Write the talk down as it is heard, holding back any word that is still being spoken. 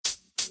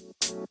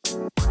All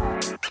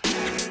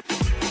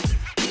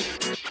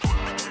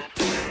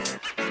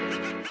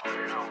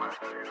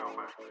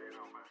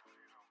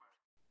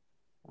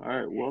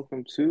right,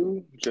 welcome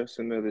to just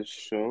another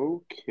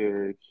show.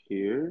 Carrick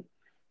here,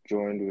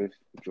 joined with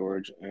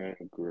George and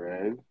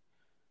Greg.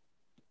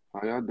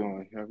 How y'all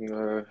doing? Y'all can,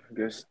 I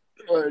guess,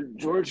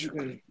 George, you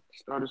can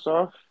start us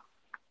off.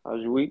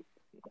 How's your week?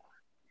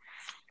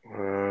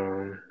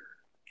 Um,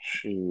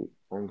 Shoot,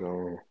 I'm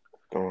doing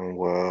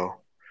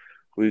well.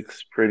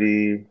 Week's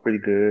pretty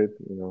good.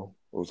 It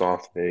was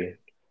off today.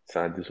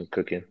 Decided to do some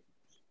cooking.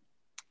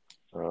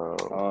 Um,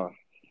 Uh,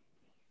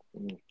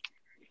 mm.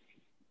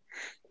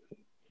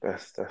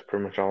 that's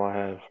pretty much all I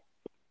have.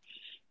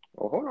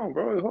 Oh, hold on,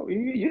 bro.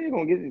 You ain't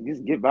gonna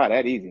just get by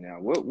that easy now.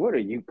 What are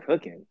you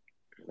cooking?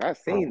 I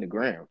seen Oh, the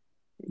gram.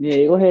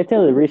 Yeah, go ahead,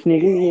 tell it, rich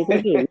nigga. Yeah, go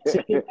ahead.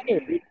 Go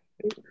ahead, Rich.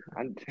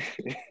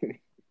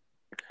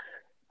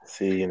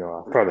 see, I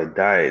start a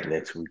diet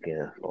next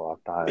weekend, so I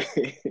thought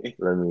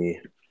let me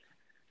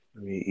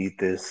eat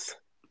this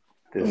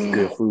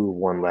good food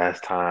one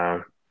last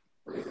time.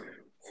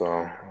 So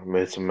I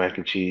made some mac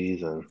and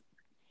cheese and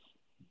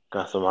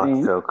got some Man,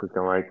 oxtail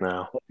cooking right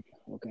now.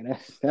 okay,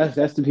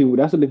 that's the people.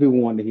 That's what the people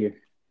want to hear.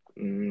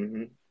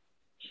 hmm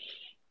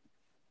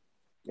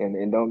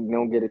And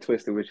don't get it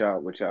twisted with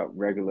y'all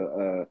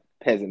regular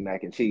peasant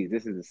mac and cheese.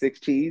 This is a six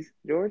cheese,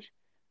 George.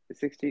 The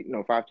six cheese?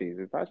 No, five cheese. Is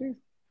it five cheese?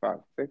 Five,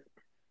 six,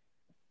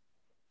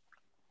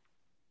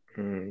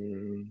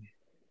 Mm,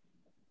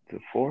 the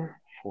four.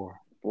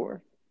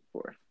 four,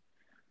 four.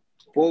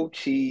 Full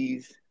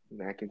cheese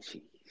mac and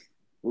cheese.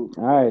 Ooh.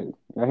 All right,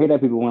 I hear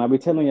that people when I be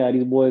telling y'all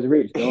these boys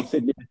rich. Don't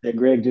sit there and say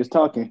Greg just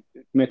talking.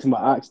 Meant to my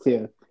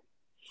oxtail.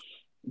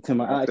 To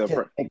my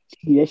Oxtail.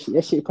 oxtail.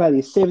 That shit probably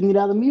a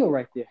 $70 meal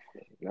right there.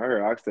 I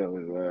heard oxtail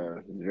is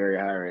very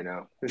high right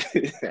now.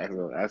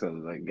 That's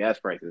like gas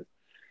prices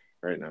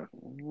right now.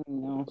 You know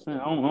what I'm saying?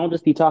 I don't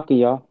just be talking,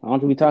 y'all. I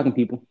don't just be talking,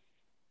 people.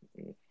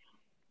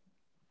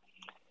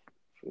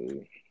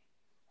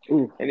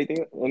 Ooh,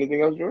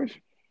 Anything else,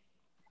 George?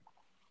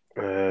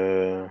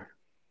 Uh,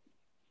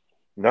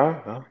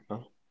 no.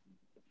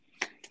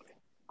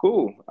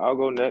 Cool. I'll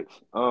go next.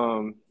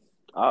 I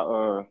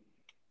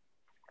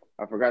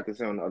forgot to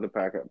say on the other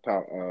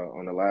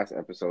on the last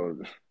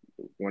episode,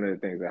 one of the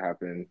things that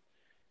happened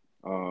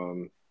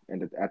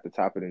at the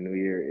top of the new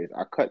year is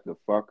I cut the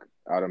fuck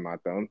out of my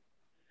thumb,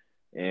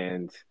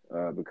 and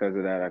because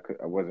of that,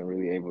 I wasn't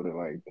really able to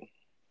like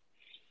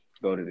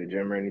go to the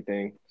gym or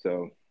anything.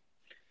 So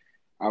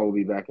I will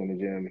be back in the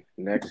gym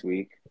next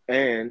week.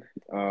 And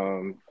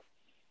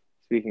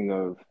speaking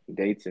of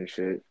dates and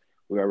shit,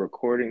 we are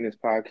recording this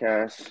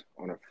podcast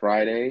on a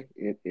Friday.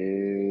 It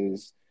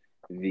is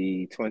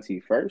the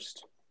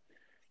 21st.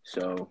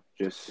 So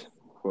just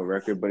for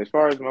record. But as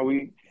far as my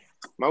week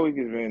has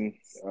been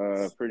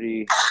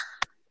pretty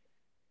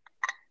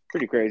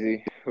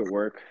crazy with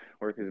work.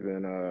 Work has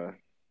been a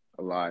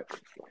lot.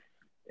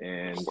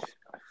 And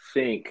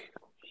think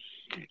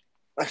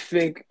I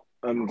think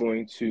I'm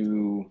going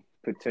to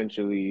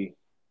potentially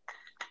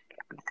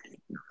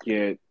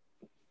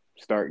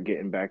start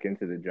getting back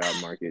into the job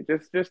market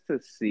just to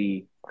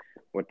see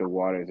what the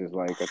waters is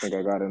like. I think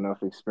I got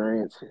enough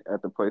experience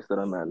at the place that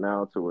I'm at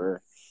now to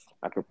where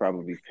I could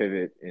probably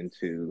pivot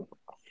into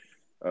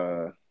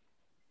uh,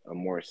 a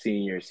more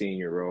senior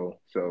role.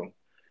 So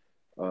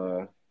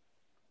we're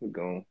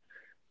going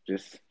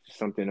just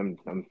something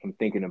I'm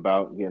thinking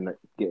about getting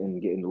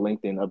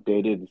LinkedIn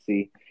updated to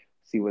see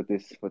what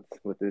this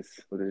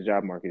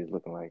job market is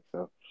looking like.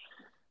 So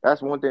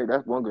that's one thing.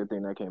 That's one good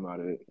thing that came out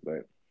of it.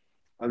 But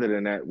other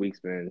than that, week's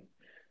been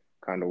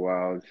kind of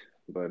wild,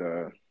 but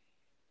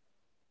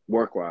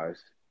work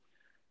wise.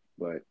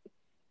 But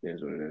it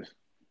is what it is.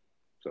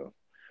 So,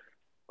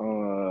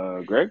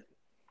 Greg.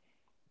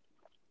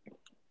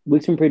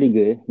 week's been pretty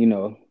good. You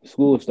know,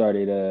 school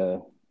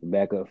started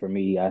back up for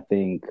me. I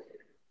think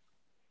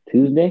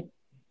Tuesday.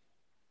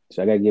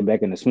 So I gotta get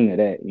back in the swing of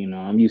that. You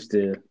know, I've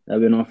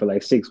been on for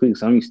like 6 weeks.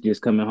 So I'm used to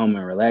just coming home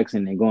and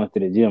relaxing and going to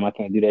the gym. I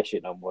can't do that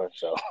shit no more.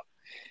 So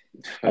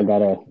I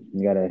gotta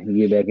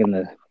get back in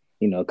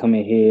the, come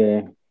in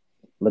here,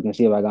 look and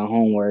see if I got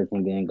homework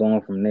and then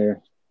going from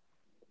there.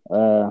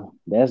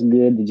 That's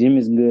good. The gym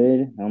is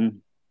good.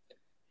 I'm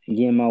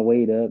getting my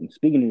weight up.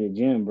 Speaking of the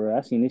gym, bro,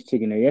 I seen this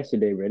chick in there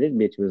yesterday, bro. This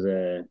bitch was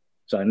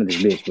sorry, not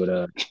this bitch, but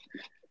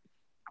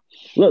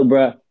look,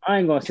 bro, I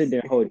ain't gonna sit there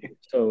and hold it.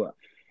 So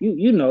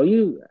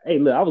hey,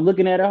 look, I was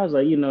looking at her. I was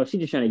like, she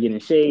just trying to get in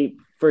shape.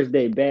 First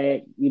day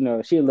back,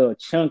 she a little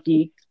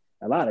chunky,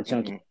 a lot of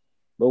chunky, Mm-hmm.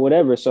 but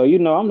whatever. So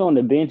I'm on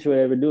the bench, or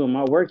whatever, doing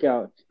my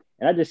workout,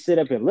 and I just sit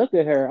up and look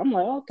at her. I'm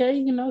like,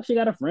 okay, she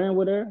got a friend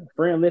with her,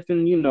 friend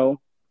lifting.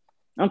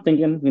 I'm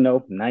thinking,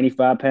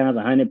 95 pounds,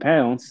 100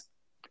 pounds.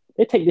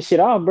 They take this shit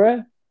off,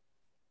 bro.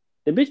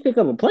 The bitch pick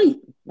up a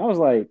plate. I was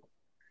like,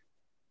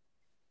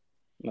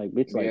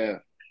 bitch, like, Yeah,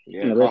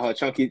 yeah. Call her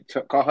chunky.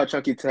 Call her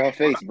chunky to her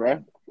face,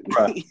 bro.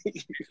 bruh,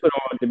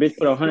 the bitch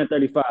put on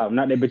 135,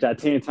 not that bitch out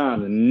 10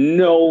 times, and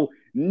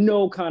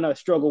no kind of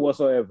struggle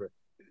whatsoever.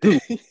 Boom,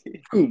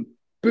 boom,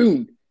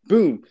 boom,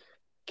 boom.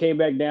 came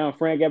back down.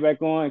 Fran got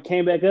back on,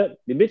 came back up.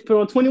 The bitch put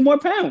on 20 more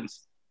pounds.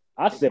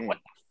 I said, what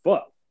the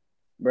fuck?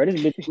 Bro, this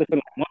bitch lifting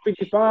like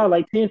 155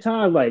 like 10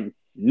 times, like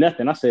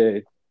nothing. I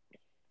said,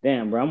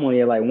 damn, bro, I'm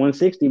only at like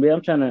 160,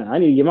 man. I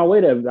need to get my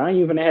weight up. I ain't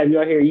even gonna have you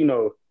out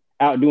here,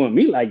 outdoing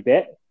me like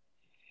that.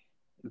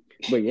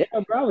 But yeah,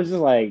 bro, I was just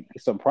like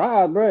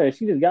surprised, bro.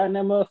 She just got in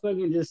that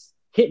motherfucker and just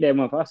hit that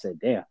motherfucker. I said,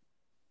 damn.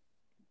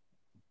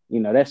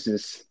 That's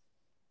just,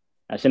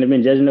 I shouldn't have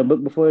been judging the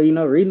book before,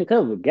 reading the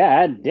cover.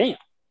 God damn.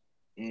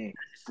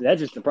 That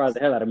just surprised the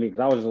hell out of me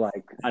because I was just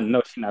like, I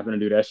know she's not gonna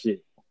do that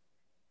shit.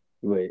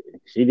 But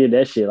she did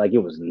that shit like it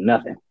was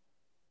nothing.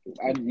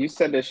 You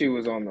said that she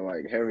was on the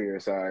like heavier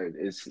side,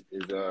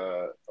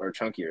 or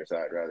chunkier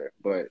side rather.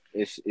 But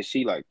is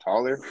she like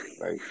taller,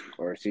 like,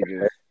 or is she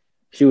just?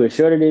 She was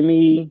shorter than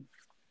me,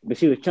 but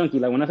she was chunky.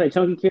 Like when I say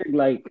chunky, kid,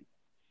 like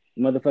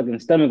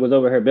motherfucking stomach was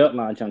over her belt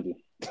line,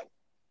 chunky.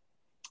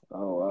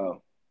 Oh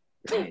wow.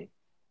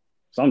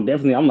 So I'm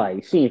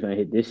like, she ain't gonna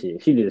hit this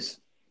shit. She just,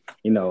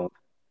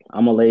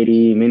 I'm a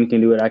lady. Men can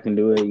do it. I can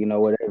do it.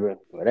 Whatever.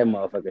 But that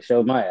motherfucker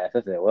showed my ass.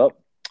 I said, well,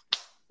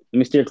 let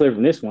me steer clear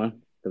from this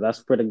one because I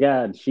swear to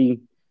God,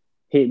 she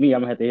hit me. I'm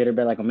gonna have to hit her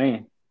back like a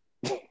man.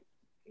 Oh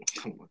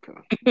my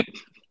God.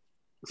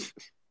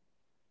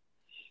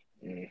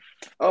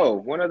 Oh,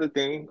 one other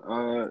thing,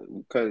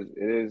 because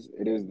it is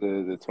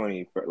the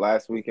 20th.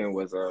 Last weekend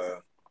was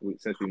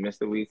since we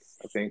missed a week,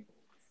 I think,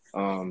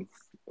 it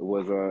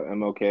was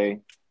MLK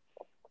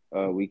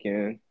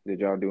weekend. Did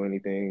y'all do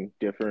anything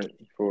different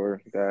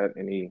for that?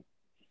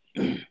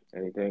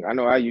 Anything? I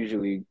know I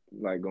usually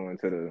like going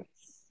to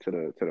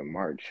the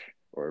march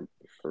or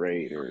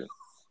parade or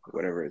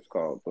whatever it's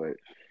called, but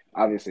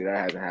obviously that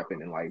hasn't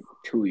happened in like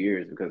 2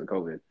 years because of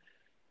COVID.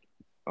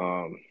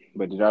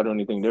 But did y'all do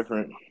anything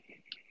different?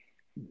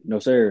 No,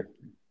 sir.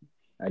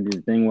 I did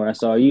the thing where I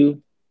saw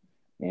you,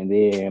 and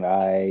then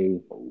I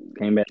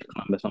came back to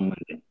Columbus on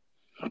Monday.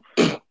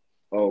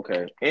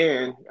 Okay,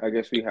 and I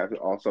guess we have to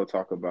also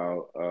talk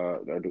about I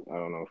don't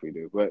know if we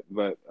do, but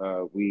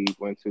we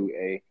went to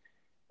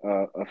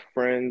a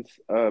friend's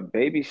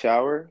baby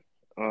shower,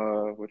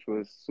 which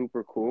was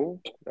super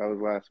cool. That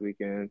was last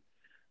weekend,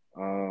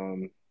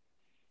 and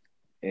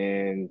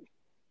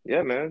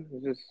yeah, man,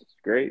 it's just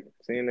great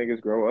seeing niggas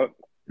grow up,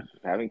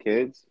 having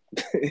kids.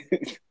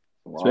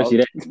 Especially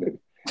that.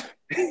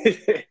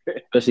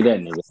 Especially that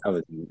nigga.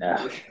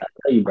 I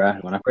tell you, bro.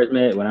 When I first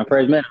met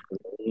him,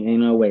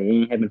 ain't no way. It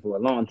ain't happened for a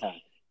long time.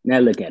 Now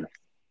look at him,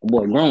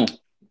 boy, grown.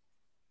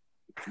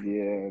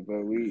 Yeah, but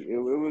it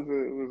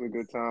was a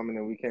good time, and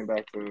then we came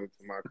back to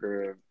my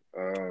crib,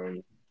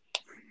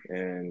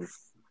 and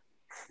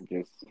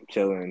just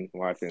chilling,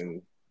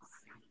 watching.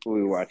 Who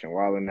we watching?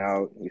 Wildin'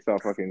 Out. We saw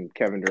fucking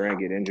Kevin Durant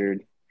get injured,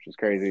 which is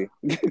crazy.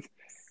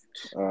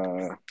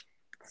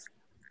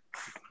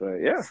 But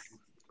yeah,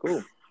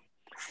 cool.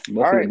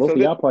 Both of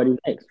y'all parties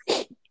next.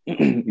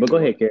 But go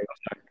ahead, Kerry.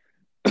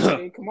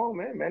 Hey, come on,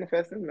 man.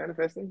 Manifesting.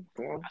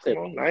 Come on.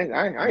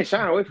 I ain't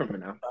shying away from it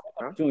now.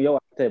 Huh? I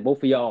said both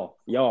of y'all.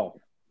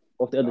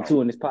 Both the other two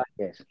in this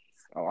podcast.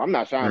 Oh, I'm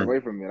not shying away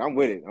from it. I'm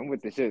with it. I'm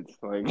with the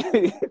shits. Like,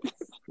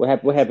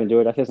 what happened,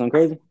 George? I said something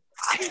crazy?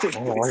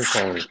 Oh, why you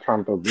trying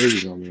to throw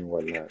babies on me and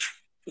whatnot?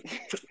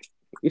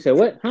 You said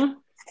what? Huh?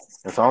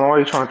 That's the only way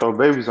you trying to throw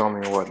babies on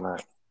me and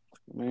whatnot.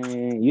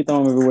 Man, you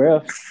throw them everywhere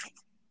else.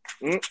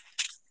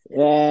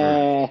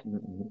 Yeah.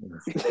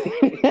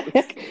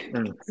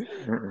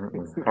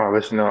 Oh,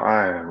 listen, no,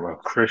 I am a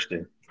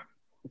Christian.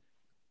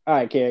 All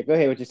right, Kerry, go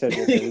ahead with your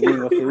subject. We ain't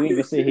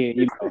gonna sit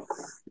here,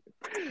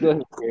 Go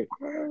ahead,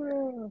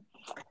 Kerry.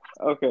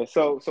 Okay,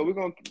 so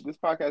this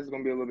podcast is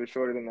gonna be a little bit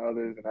shorter than the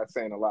others, and that's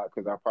saying a lot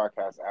because our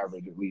podcast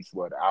average at least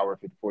an hour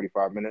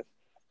 45 minutes.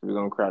 So we're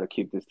gonna try to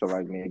keep this to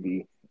like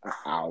maybe an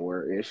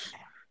hour ish.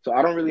 So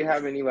I don't really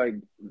have any like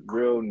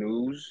real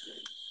news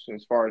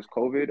as far as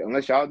COVID,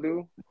 unless y'all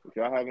do. If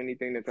y'all have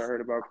anything that y'all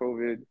heard about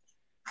COVID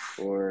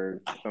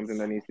or something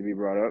that needs to be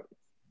brought up,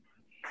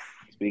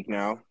 speak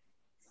now.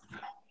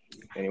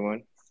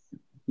 Anyone?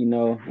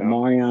 No?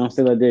 Omarion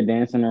still out there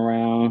dancing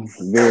around,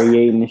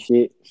 variating and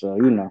shit. So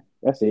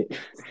that's it.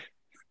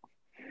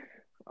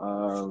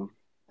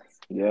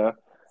 Yeah.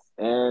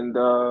 And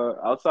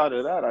outside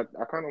of that, I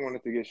kind of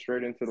wanted to get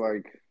straight into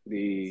like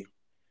the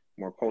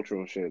more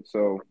cultural shit.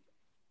 So,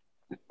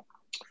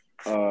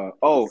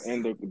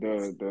 and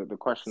the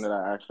question that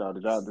I asked y'all,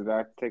 did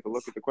I take a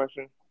look at the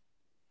question?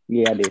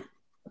 Yeah, I did.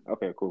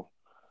 Okay, cool.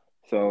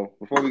 So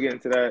before we get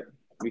into that,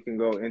 we can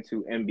go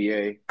into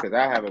NBA because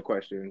I have a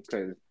question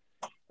because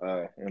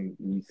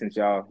and since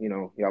y'all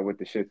with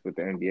the shits with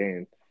the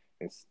NBA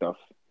and stuff,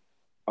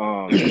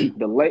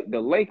 the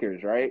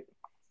Lakers, right?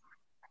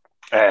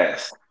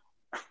 Ass.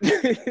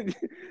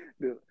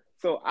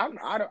 So I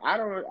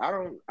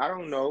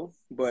don't know,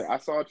 but I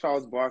saw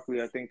Charles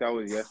Barkley. I think that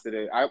was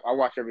yesterday. I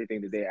watch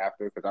everything the day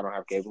after because I don't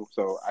have cable.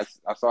 So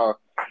I saw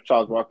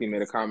Charles Barkley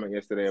made a comment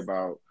yesterday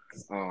about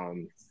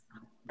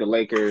the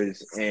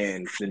Lakers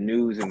and the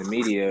news and the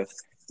media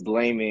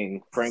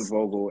blaming Frank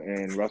Vogel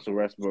and Russell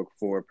Westbrook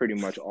for pretty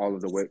much all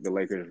of the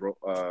Lakers'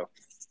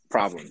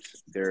 problems.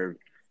 Their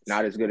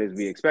not as good as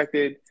we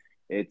expected.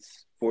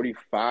 It's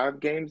 45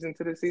 games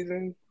into the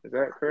season. Is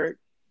that correct?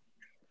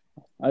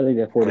 I think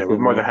that Yeah, 46 we're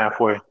more than games.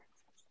 halfway.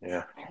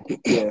 Yeah.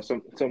 Yeah,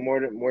 so more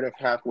than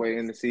halfway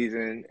in the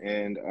season,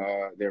 and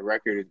their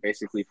record is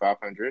basically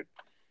 500.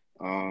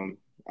 I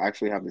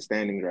actually have the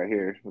standings right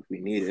here if we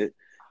need it.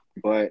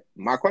 But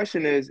my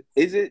question is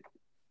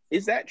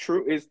that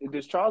true?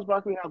 Does Charles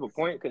Barkley have a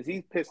point? Because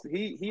he's pissed.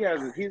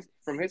 He's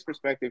from his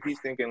perspective, he's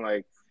thinking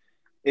like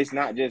it's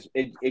not just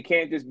it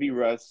can't just be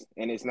Russ,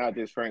 and it's not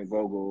just Frank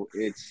Vogel.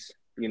 It's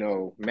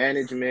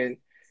management.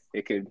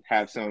 It could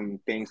have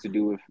some things to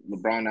do with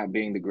LeBron not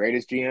being the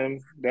greatest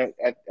GM that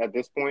at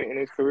this point in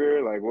his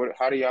career. Like, what?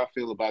 How do y'all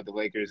feel about the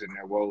Lakers and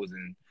their woes,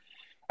 and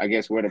I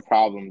guess where the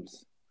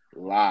problems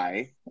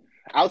lie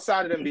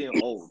outside of them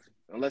being old?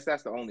 Unless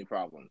that's the only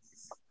problem.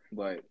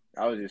 But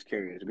I was just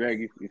curious,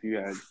 Greg. If you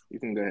had, you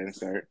can go ahead and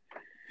start.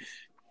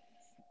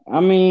 I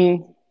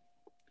mean,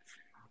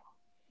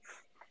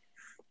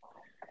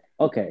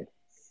 okay.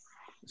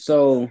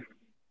 So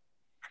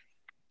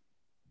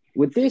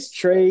with this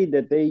trade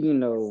that they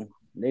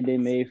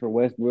made for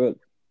Westbrook,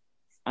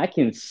 I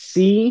can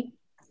see,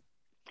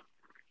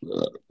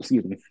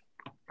 excuse me,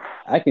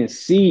 I can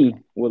see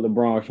what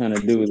LeBron was trying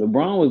to do.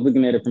 LeBron was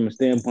looking at it from a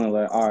standpoint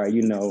like, all right,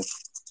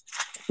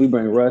 we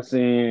bring Russ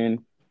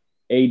in,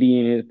 AD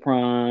in his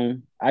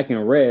prime, I can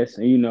rest,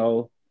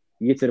 and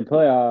get to the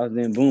playoffs,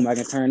 then boom, I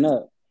can turn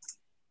up.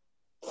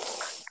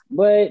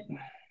 But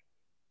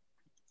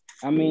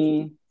I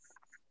mean,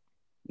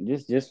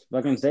 just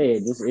fucking say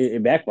it.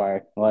 It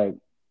backfired. Like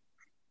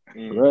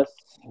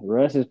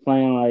Russ is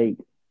playing like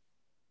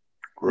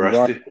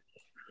Rusty.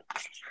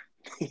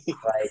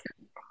 Like,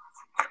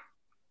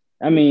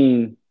 I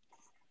mean,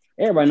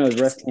 everybody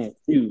knows Russ can't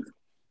shoot,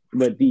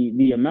 but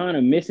the amount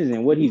of misses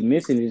and what he's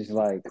missing is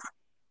like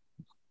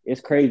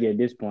it's crazy at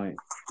this point.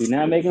 He's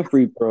not making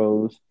free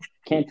throws,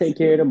 can't take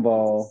care of the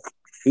ball.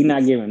 He's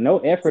not giving no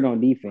effort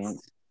on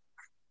defense.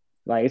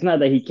 Like, it's not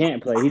that he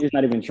can't play; he's just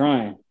not even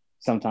trying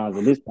sometimes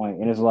at this point.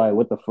 And it's like,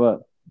 what the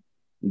fuck?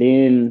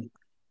 Then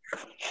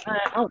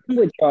I'm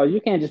with y'all.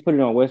 You can't just put it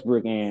on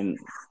Westbrook and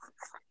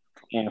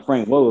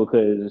Frank Vogel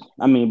because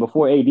I mean,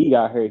 before AD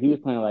got hurt, he was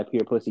playing like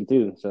pure pussy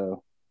too.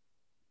 So,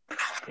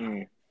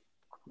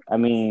 I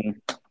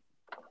mean,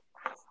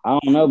 I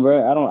don't know,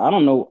 bro. I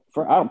don't know.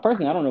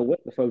 Personally, I don't know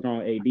what the fuck's wrong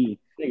with AD.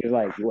 Nigga's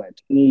like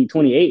what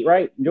 28,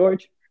 right,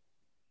 George?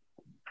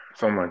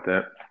 Something like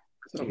that.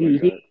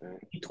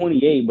 He's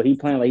 28, but he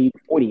playing like he's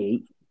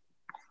 48.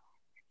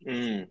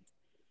 Do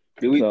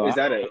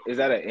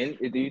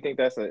you think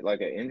that's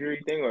like an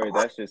injury thing, or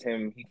that's just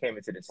him? He came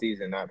into the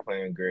season not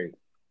playing great.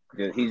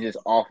 He's just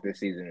off this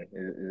season.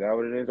 Is that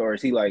what it is, or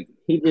is he like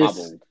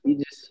hobbled?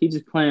 He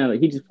just playing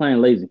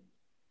lazy.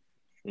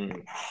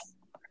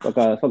 Fuck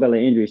all the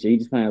injury shit. He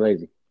just playing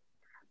lazy.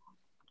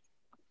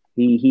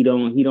 He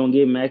don't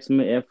get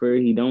maximum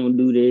effort. He don't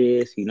do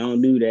this. He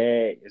don't do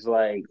that. It's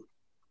like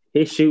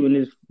his shooting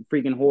is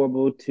freaking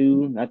horrible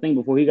too. I think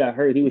before he got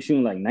hurt, he was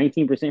shooting like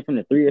 19% from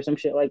the three or some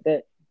shit like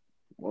that.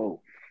 Whoa.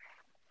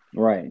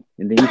 Right.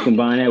 And then you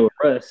combine that with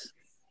Russ.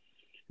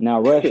 Now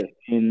Russ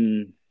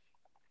in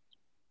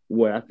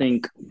what I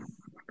think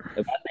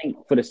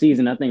for the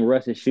season, I think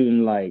Russ is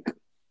shooting like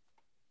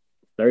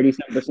 30%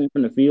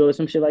 from the field or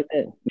some shit like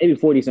that. Maybe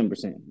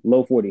 40%,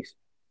 low 40s.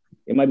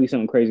 It might be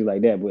something crazy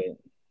like that,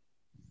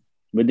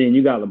 but then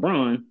you got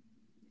LeBron,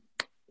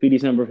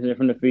 57%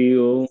 from the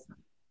field,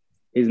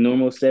 his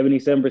normal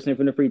 77%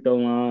 from the free throw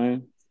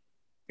line.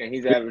 And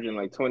he's averaging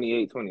like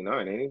 28,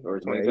 29, ain't he? Or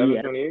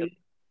 27,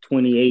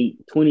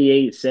 28?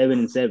 28, 7,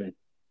 and 7.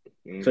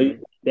 So you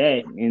got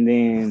that, and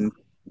then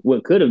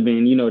what could have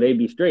been, they'd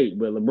be straight,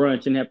 but LeBron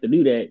shouldn't have to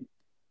do that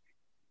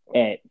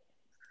at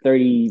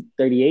 30,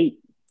 38.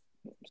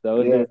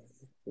 So yeah,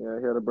 he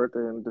had a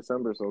birthday in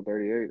December, so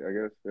 38, I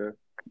guess.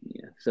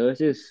 Yeah. So it's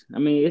just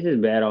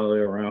bad all the way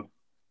around.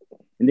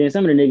 And then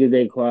some of the niggas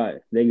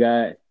they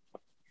got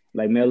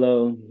like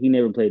Melo. He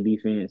never played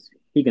defense.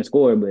 He can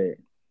score, but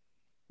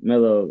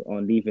Melo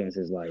on defense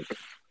is like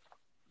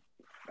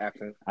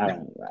absent. I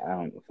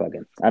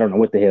don't know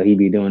what the hell he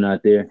be doing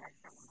out there.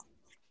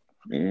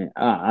 Man,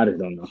 I just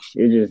don't know.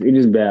 It's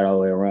just bad all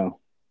the way around.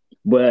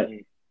 But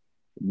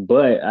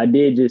I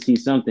did just see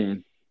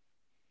something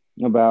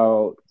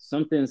about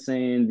something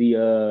saying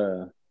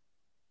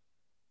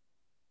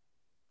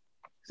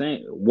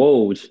saying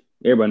Woj.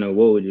 Everybody know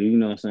Woj. You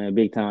know what I'm saying?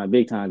 Big time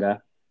guy.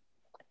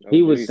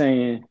 He was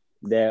saying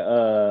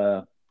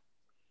that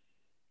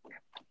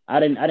I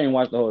didn't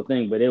watch the whole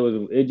thing, but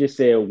it just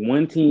said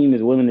one team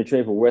is willing to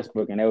trade for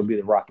Westbrook, and that would be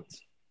the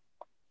Rockets.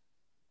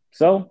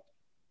 So,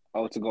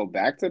 to go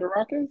back to the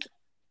Rockets?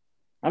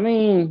 I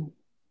mean,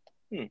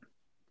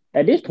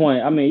 at this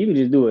point, I mean, you can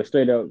just do a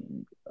straight up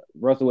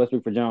Russell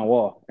Westbrook for John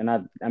Wall, and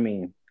I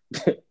mean,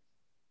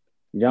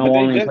 John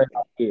Wall ain't played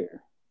out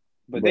here.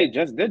 But they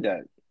just did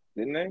that,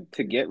 didn't they?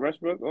 To get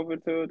Westbrook over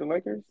to the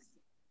Lakers?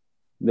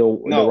 The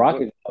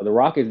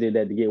Rockets did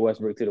that to get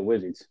Westbrook to the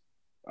Wizards.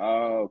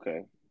 Oh,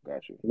 okay.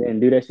 Got you. Then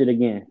do that shit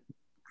again.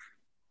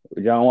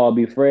 John Wall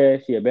be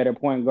fresh. He a better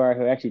point guard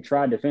who actually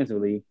tried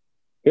defensively.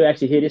 He'll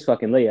actually hit his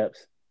fucking layups.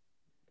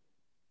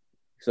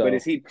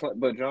 But So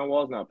But John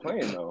Wall's not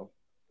playing though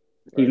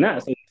he's right not. now.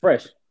 So he's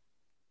fresh.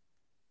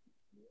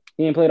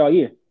 He ain't played all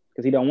year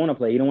because he don't want to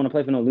play. He don't want to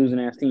play for no losing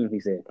ass team. He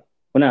said,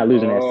 "Well, not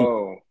losing ass team.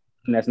 Oh,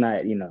 That's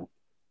not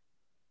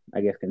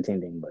I guess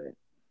contending, but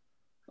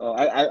oh,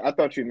 I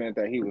thought you meant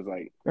that he was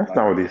That's like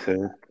not what he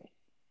said.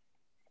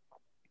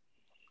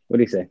 what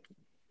do he say?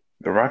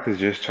 The Rockets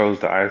just chose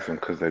to ice him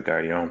because they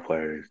got young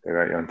players. They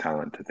got young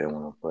talent that they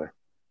want to play.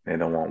 They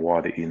don't want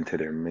Wall to eat into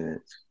their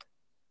minutes.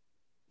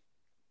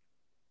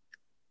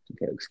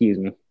 Okay, excuse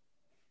me.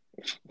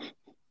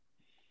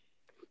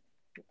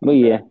 But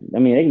okay. yeah, I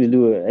mean, they can just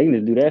do it. They can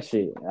just do that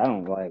shit. I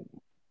don't like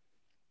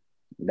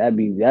that'd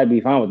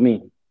be fine with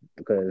me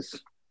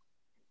because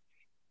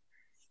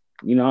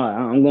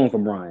I'm going for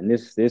Brian.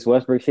 This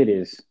Westbrook shit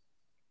is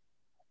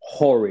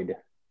horrid.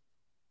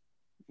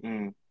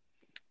 Mm.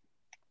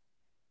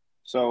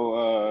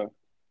 So,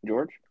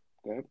 George,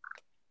 go ahead.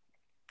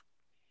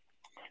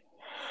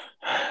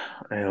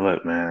 Hey,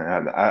 look,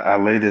 man, I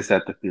lay this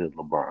at the feet of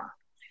LeBron.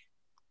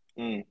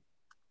 Mm.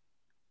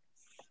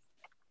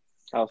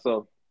 How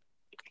so?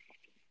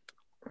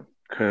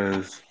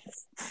 Because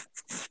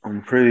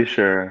I'm pretty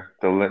sure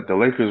the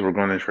Lakers were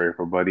going to trade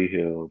for Buddy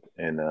Hield,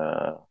 and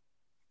they're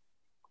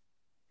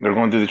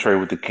going to do the trade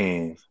with the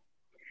Kings.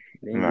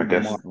 Then And I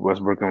get guess DeMar.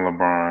 Westbrook and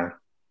LeBron,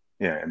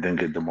 yeah, and then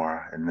get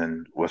DeMar, and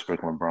then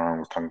Westbrook and LeBron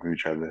was talking to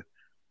each other,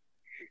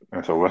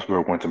 and so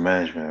Westbrook went to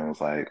management and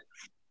was like,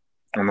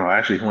 "Oh no,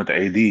 actually he went to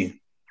AD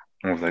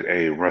and was like,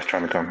 hey, Russ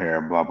trying to come here,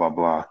 blah blah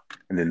blah,"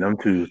 and then them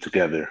two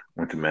together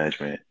went to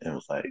management and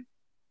was like,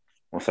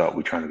 "What's up?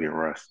 We trying to get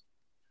Russ."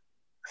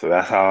 So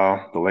that's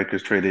how the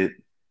Lakers traded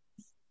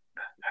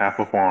half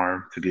a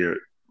farm to get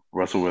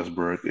Russell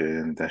Westbrook,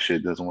 and that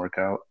shit doesn't work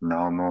out. And I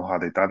don't know how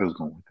they thought it was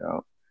gonna work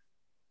out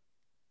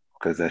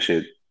because that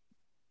shit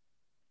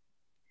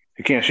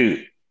he can't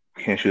shoot,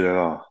 he can't shoot at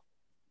all.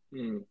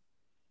 Mm.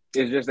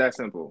 It's just that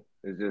simple.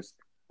 It's just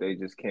they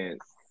just can't.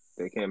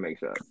 They can't make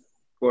shots,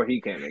 or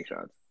he can't make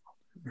shots.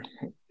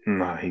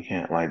 No, he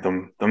can't. Like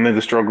them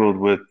niggas struggled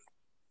with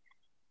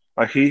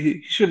like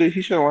he should have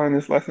learned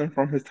this lesson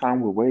from his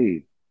time with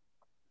Wade.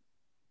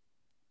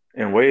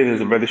 And Wade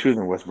is a Mm. better shooter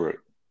than Westbrook.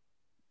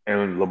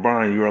 And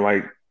LeBron, you were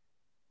like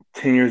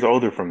 10 years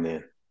older from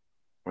then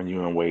when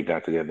you and Wade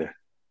got together.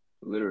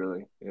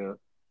 Literally, yeah.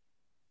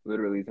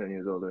 Literally 10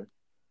 years older.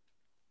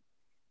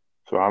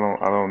 So I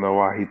don't know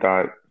why he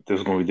thought this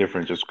was gonna be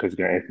different just because you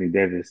got Anthony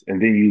Davis. And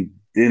then you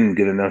didn't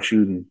get enough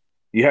shooting.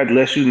 You had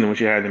less shooting than what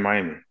you had in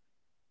Miami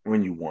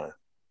when you won.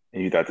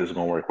 And you thought this was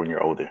gonna work when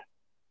you're older.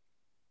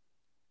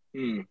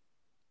 Mm.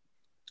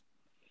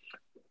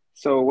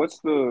 So what's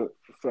the?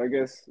 So I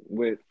guess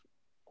with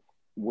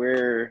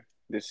where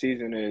the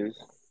season is,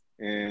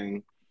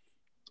 and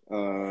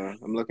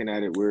I'm looking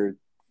at it, we're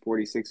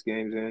 46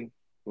 games in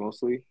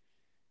mostly,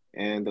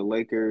 and the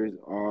Lakers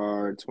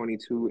are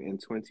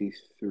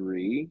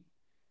 22-23,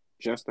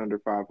 just under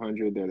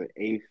 500. They're the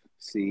eighth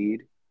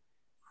seed.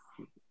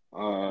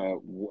 Uh,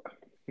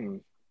 hmm.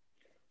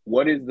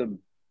 What is the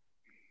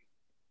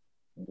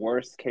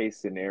worst case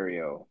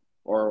scenario,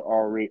 or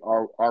are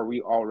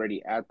we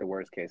already at the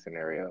worst case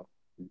scenario?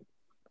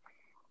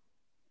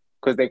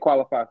 Because they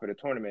qualify for the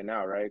tournament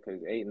now, right?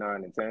 Because 8,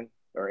 9, and 10,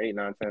 or 8,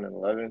 9, 10, and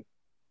 11,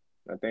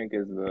 I think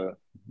is the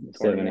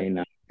 7, tournament. 8,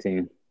 9,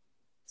 10.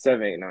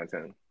 7, 8, 9,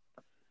 10.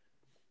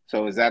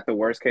 So is that the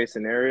worst case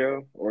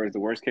scenario, or is the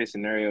worst case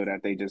scenario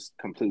that they just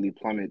completely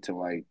plummet to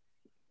like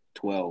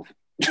 12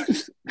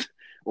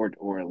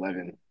 or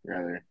 11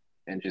 rather,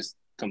 and just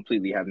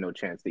completely have no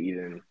chance to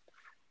even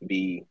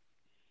be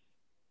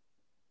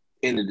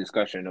in the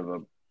discussion of a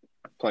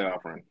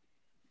playoff run?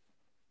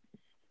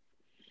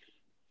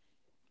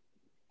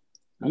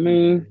 I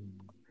mean,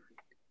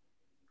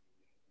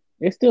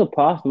 it's still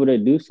possible to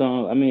do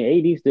something. I mean,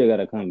 AD still got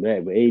to come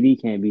back, but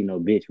AD can't be no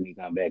bitch when he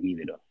come back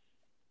either, though.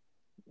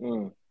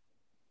 Mm.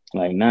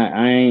 Like, not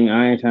I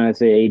ain't trying to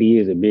say AD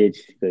is a bitch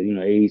because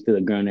AD's still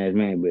a grown ass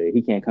man, but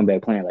he can't come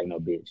back playing like no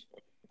bitch.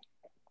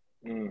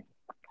 Mm.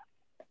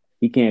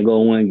 He can't go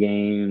one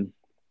game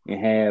and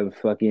have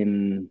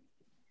fucking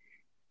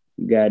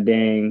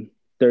goddamn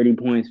 30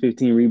 points,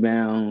 15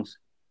 rebounds,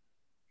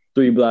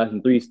 3 blocks,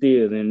 and 3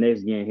 steals, and the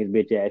next game his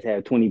bitch ass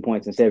have 20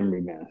 points and 7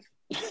 rebounds.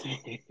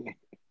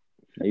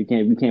 Like, you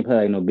can't play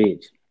like no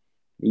bitch.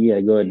 You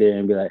gotta go out there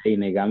and be like, hey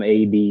nigga, I'm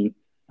AD.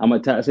 I'm a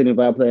top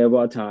 75 player of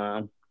all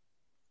time.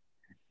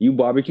 You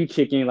barbecue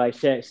chicken, like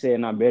Shaq said,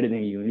 and I'm better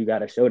than you, and you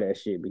gotta show that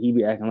shit. But he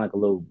be acting like a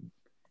little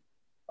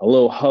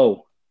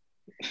hoe.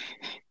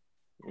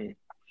 Mm.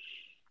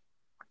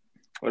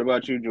 What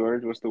about you,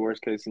 George? What's the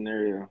worst case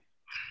scenario?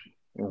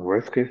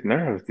 Worst case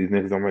scenario is these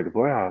niggas don't make the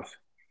playoffs.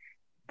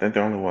 I think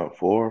they're only what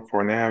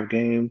 4.5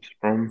 games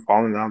from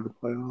falling out of the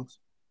playoffs,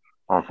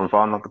 or from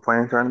falling off the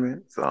playing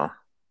tournament. So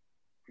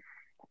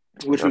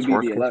Which would that's be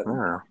worst the case 11th?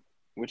 scenario.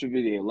 Which would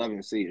be the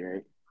 11th seed,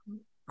 right?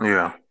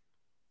 Yeah.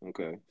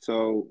 Okay,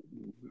 so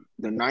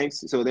the ninth,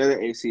 so they're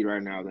the eighth seed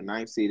right now. The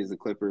ninth seed is the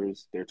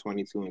Clippers. They're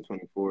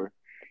 22-24.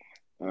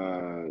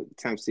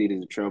 10th seed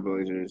is the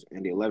Trailblazers,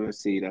 and the 11th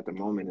seed at the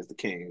moment is the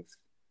Kings.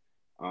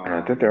 And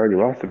I think they already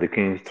lost to the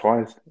Kings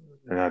twice,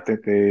 and I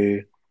think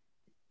they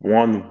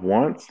won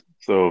once.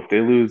 So if they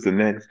lose the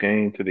next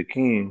game to the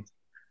Kings,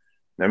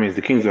 that means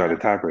the Kings are the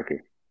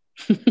tiebreaker.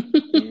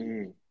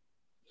 Mm.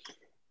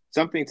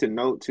 Something to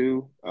note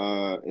too,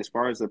 as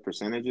far as the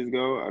percentages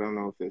go, I don't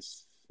know if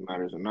this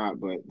matters or not,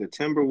 but the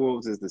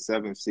Timberwolves is the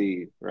seventh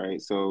seed,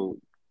 right? So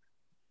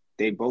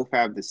they both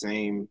have the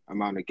same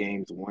amount of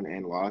games won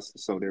and lost.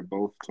 So they're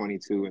both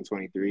 22 and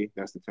 23.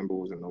 That's the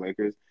Timberwolves and the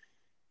Lakers.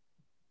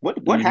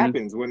 What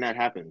happens when that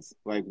happens?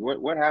 Like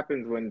what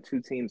happens when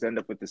two teams end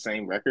up with the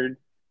same record?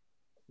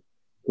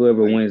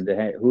 Whoever Like,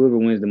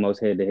 wins the most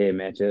head-to-head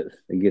matchups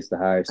gets the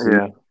higher seed.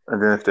 Yeah,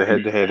 and then if the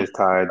head-to-head is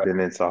tied, then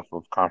it's off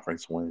of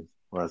conference wins.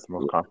 Who has the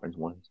most conference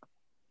wins?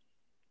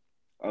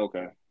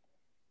 okay.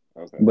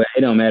 But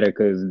it don't matter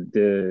because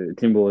the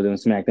Timberwolves don't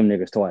smack them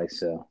niggas twice.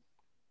 So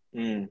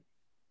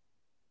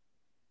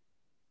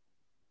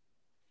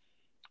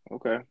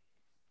Okay.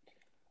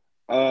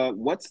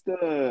 What's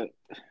the?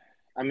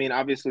 I mean,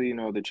 obviously,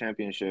 the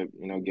championship,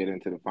 get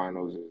into the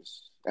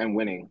finals and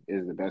winning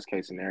is the best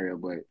case scenario,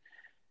 but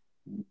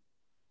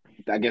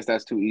I guess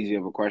that's too easy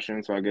of a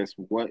question. So I guess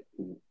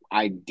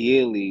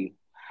ideally,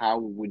 how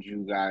would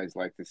you guys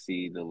like to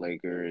see the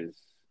Lakers?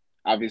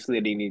 Obviously,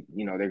 they need,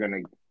 they're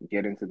gonna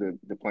get into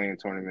the playing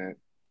tournament,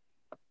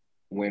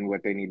 win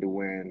what they need to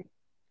win.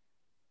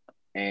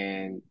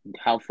 And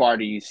how far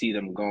do you see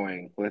them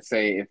going? Let's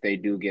say if they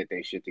do get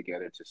their shit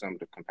together to some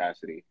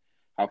capacity,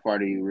 how far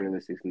do you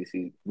realistically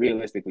see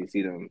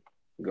them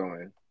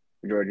going?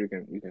 George, you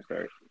can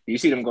start. Do you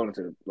see them going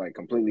to like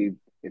completely?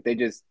 If they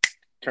just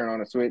turn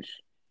on a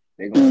switch,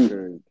 they going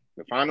to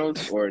the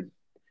finals, or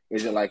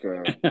is it like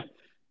a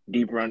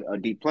deep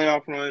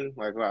playoff run?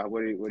 Like,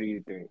 what do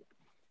you think?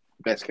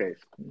 Best case.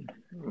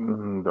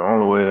 The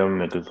only way them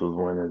niggas was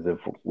win is if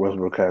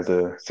Westbrook has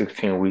a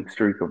 16-week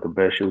streak of the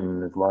best shooting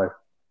in his life.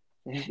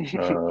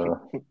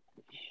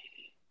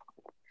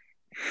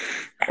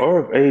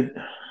 Or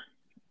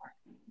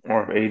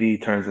if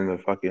AD turns into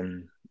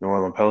fucking New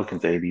Orleans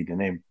Pelicans AD, then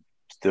they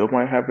still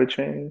might have a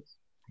chance.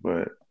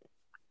 But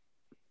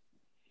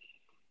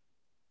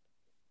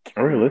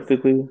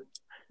realistically,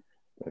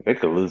 they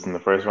could lose in the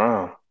first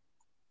round,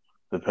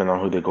 depending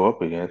on who they go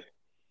up against.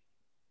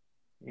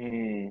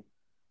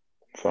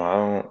 So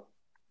I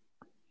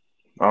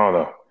don't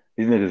know.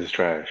 These niggas is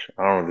trash.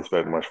 I don't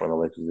expect much from the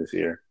Lakers this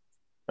year,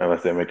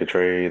 unless they make a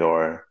trade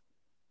or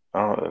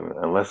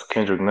unless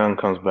Kendrick Nunn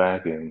comes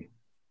back and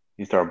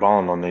he start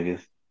balling on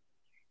niggas,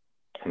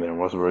 and then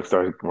Westbrook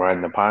starts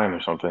riding the pine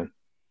or something.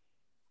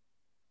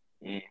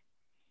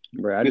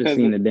 Bro, I just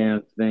seen the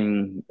damn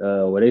thing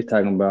where they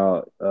talking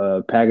about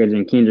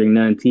packaging Kendrick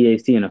Nunn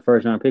THT in a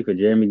first round pick for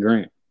Jeremy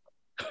Grant.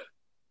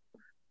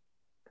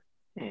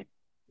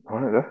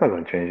 Well, that's not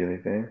going to change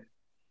anything.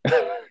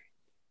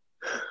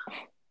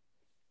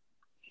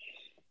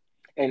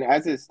 And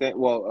as it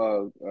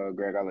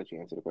Greg, I'll let you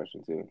answer the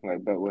question too.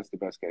 Like, but what's the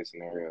best case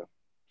scenario?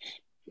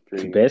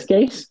 Best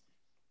case?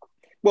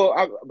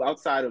 Well,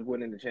 outside of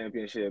winning the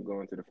championship,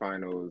 going to the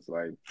finals,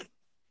 like,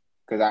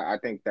 because I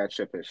think that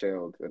ship has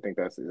sailed. I think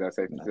is that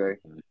safe to say?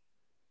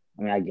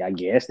 I mean, I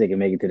guess they can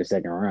make it to the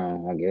second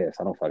round. I guess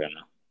I don't fucking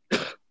know.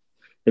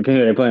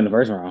 Depending who they play in the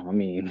first round. I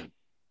mean,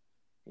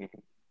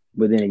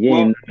 but then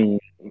again, I mean,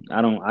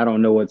 I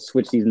don't know what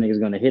switch these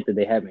niggas gonna hit that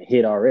they haven't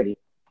hit already.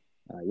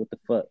 Like, what the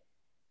fuck?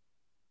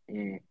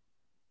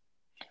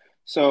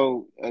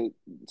 So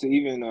to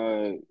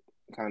even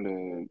kind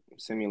of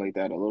simulate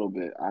that a little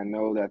bit, I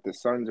know that the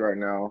Suns right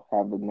now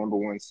have the number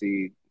 1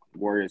 seed,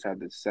 Warriors have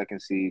the 2nd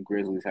seed,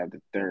 Grizzlies have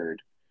the 3rd.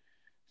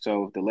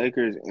 So if the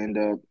Lakers end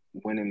up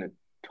winning the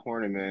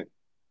tournament,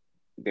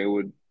 they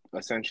would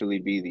essentially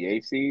be the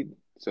 8th seed.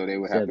 So they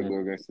would have to go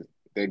against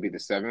they'd be the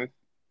 7th.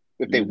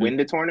 If they win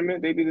the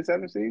tournament, they'd be the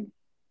 7th seed?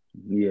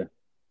 Yeah.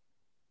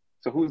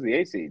 So who's the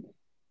 8th seed?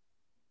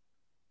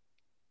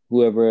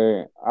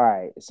 Whoever. All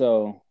right.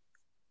 So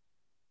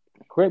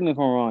correct me if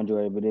I'm wrong,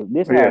 Joy, but if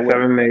this 7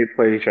 and 8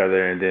 play each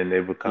other, and then they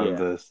become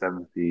the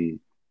 7th seed.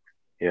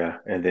 Yeah,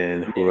 and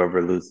then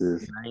whoever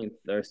loses, 9th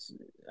or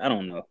I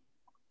don't know.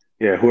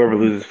 Yeah, whoever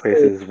loses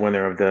places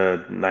winner of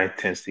the 9th,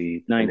 10th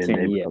seed, and then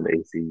they become the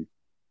 8th seed.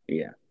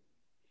 Yeah.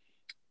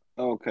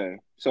 Okay,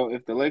 so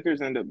if the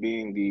Lakers end up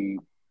being the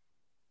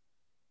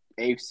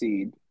 8th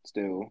seed,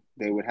 still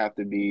they would have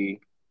to beat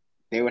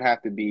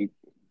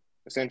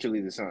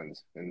essentially the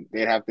Suns, and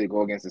they'd have to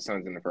go against the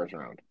Suns in the first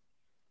round.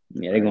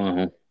 Yeah, they're going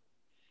home.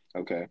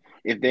 Okay,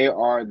 if they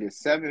are the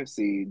 7th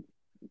seed,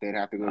 they'd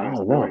have to go against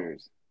the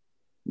Warriors.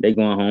 They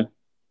going home.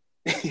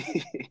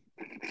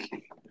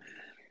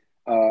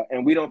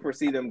 And we don't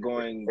foresee them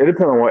going. It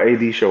depends on what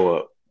AD show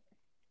up.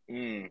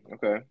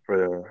 Okay.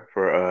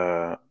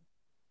 For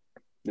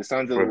the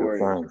Suns or the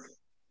Warriors?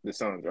 The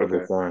Suns. For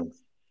the Suns.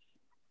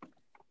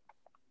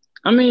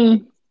 I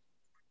mean,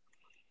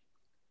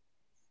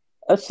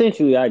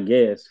 essentially, I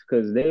guess,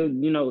 because they,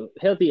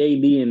 healthy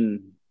AD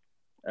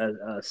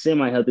and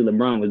semi-healthy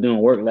LeBron was doing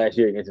work last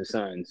year against the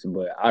Suns,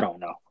 but I don't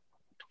know.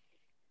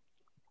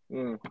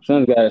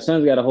 Suns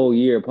got a whole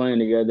year playing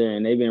together,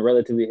 and they've been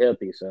relatively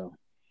healthy. So,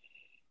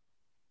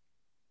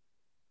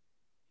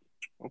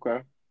 Okay.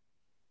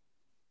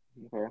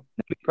 Okay.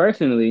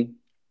 Personally,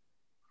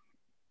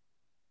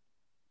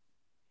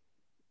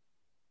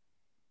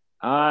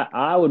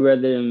 I'd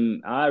rather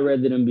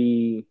them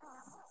be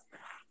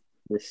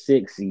the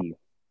 6th seed.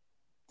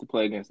 To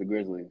play against the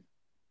Grizzlies.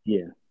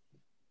 Yeah,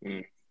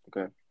 Mm,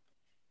 okay.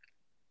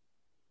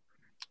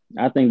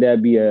 I think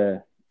that'd be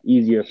a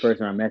easier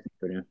first round matchup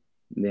for them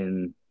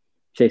than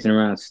chasing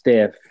around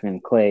Steph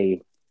and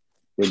Clay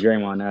with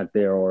Draymond out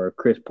there or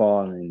Chris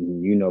Paul,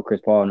 and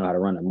Chris Paul know how to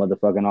run a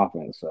motherfucking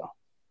offense. So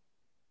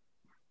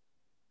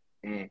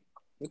Mm,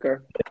 okay.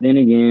 then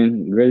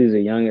again, Grizzlies are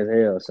young as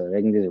hell, so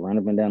they can just run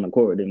up and down the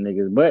court with them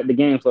niggas. But the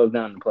game slows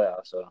down in the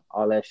playoffs, so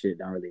all that shit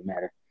don't really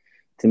matter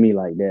to me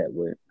like that.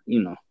 But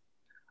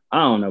I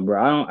don't know,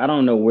 bro. I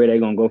don't know where they're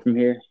gonna go from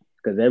here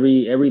because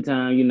every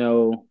time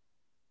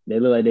they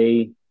look like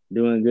they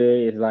doing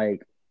good, it's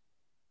like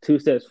 2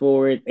 steps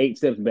forward, 8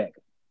 steps back.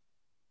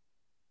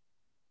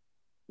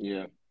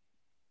 Yeah.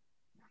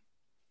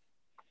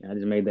 I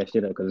just made that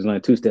shit up because it's only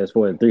 2 steps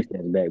forward and 3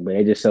 steps back, but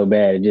it just so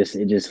bad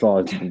it just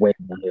falls way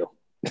downhill.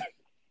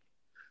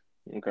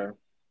 Okay.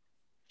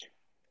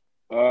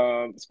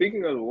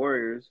 Speaking of the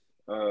Warriors,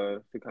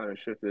 to kind of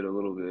shift it a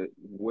little bit,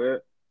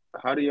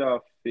 how do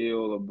y'all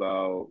feel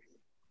about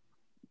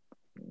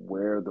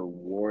where the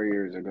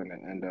Warriors are going to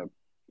end up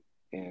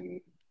in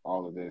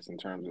all of this in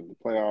terms of the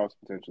playoffs,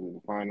 potentially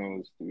the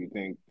finals? Do you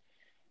think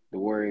the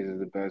Warriors is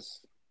the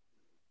best,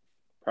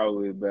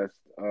 probably the best,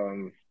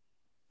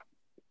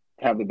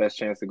 have the best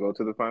chance to go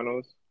to the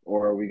finals,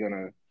 or are we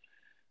gonna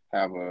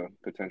have a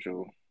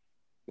potential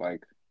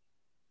like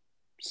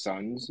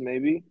Suns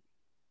maybe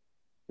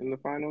in the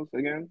finals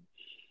again?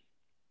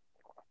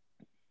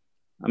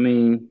 I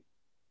mean,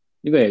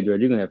 you go ahead,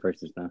 George. You can have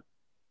first this time.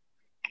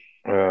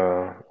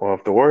 Well,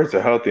 if the Warriors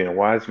are healthy and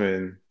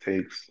Wiseman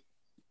takes,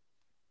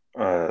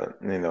 a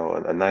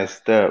nice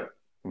step,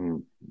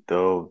 mm,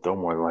 they'll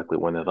more than likely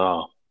win it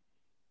all.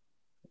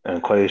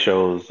 And Clay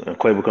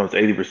becomes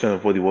 80%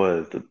 of what he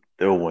was,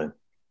 they'll win.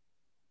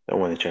 They'll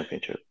win the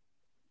championship.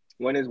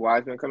 When is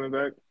Wiseman coming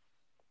back?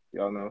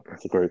 Y'all know.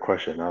 That's a great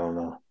question. I don't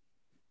know.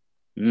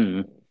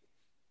 Mm.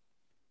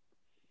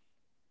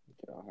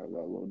 I'll have that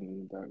loading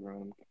in the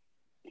background.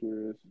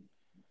 Curious.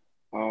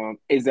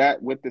 Is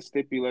that with the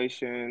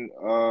stipulation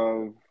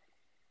of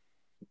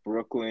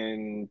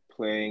Brooklyn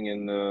playing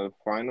in the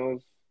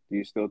finals? Do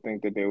you still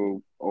think that they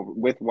will over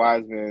with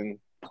Wiseman,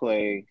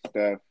 Clay,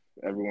 Steph,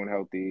 everyone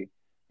healthy?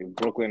 If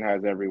Brooklyn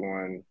has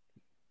everyone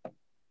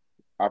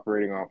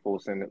operating on full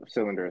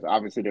cylinders,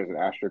 obviously there's an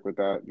asterisk with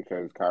that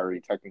because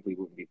Kyrie technically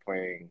wouldn't be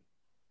playing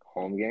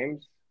home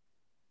games.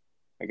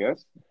 I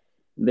guess.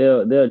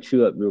 They'll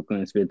chew up Brooklyn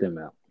and spit them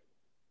out.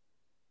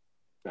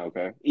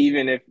 Okay.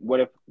 Even if what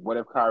if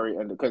Kyrie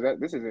and because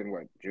this is in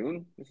what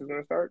June? This is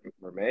gonna start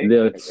or May?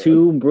 They'll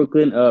chew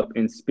Brooklyn up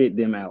and spit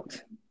them out.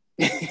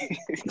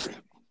 It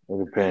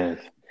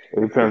depends.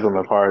 It depends on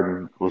if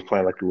Harden was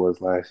playing like he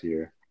was last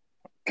year.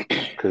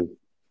 Because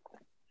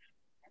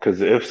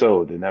if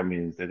so, then that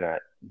means they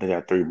got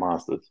three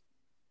monsters,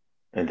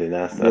 and then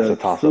that's They'll a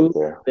toss up chew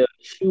there. they'll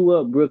chew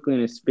up Brooklyn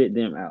and spit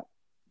them out.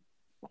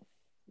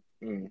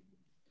 Mm.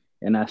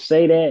 And I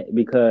say that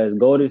because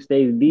Golden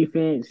State's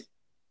defense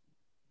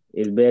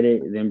is better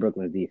than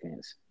Brooklyn's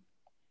defense.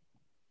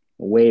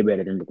 Way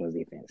better than Brooklyn's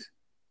defense.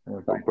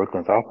 But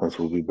Brooklyn's offense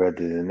will be better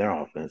than their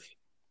offense.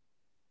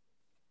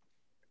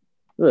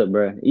 Look,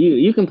 bro,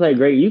 you can play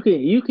great. You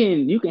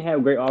can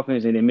have great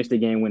offense and then miss the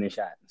game winning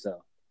shot.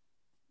 So,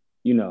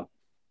 you know.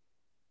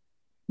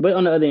 But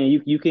on the other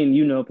hand, you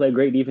can play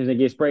great defense and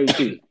get sprayed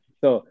too.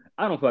 So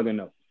I don't fucking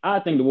know. I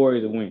think the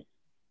Warriors will win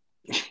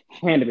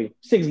handily.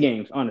 6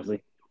 games,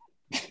 honestly.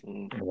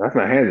 That's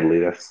not handily.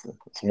 That's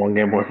one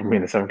game more from me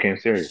in a 7-game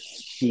series.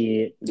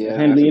 Shit, that's Yeah, that's a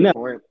handily good enough.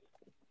 point.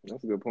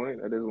 That's a good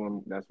point. That is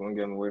one. That's one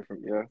game away from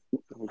yeah.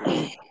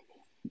 Okay.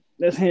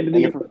 That's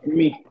handily And if enough for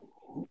me.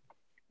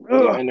 yeah,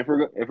 Ugh. and if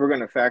we're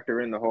gonna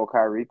factor in the whole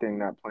Kyrie thing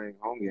not playing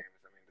home games,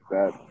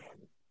 I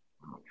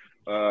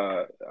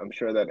mean, I'm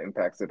sure that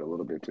impacts it a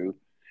little bit too.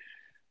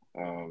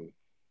 Um,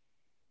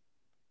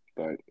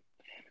 but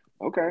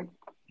okay,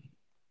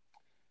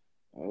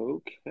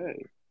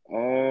 okay.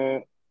 Uh,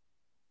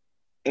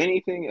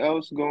 Anything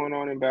else going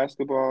on in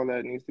basketball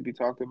that needs to be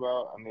talked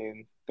about? I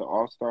mean, the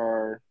All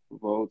Star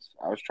votes.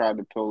 I was trying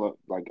to pull up,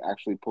 like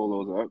actually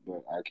pull those up,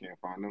 but I can't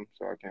find them,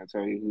 so I can't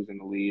tell you who's in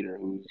the lead or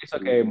It's who's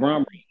okay. not.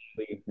 Braun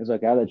It's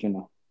okay. I'll let you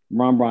know.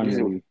 Braun in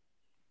the league.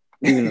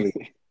 He's in the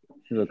league.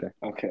 It's okay.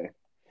 Okay,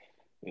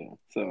 yeah.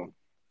 So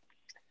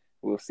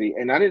we'll see.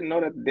 And I didn't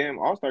know that the damn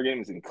All Star game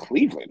is in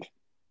Cleveland.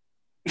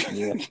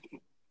 Yeah.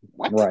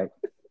 What? Right.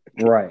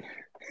 Right.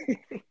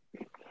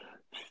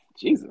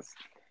 Jesus.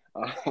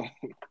 Uh,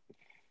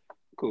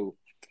 cool.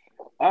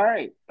 All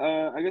right.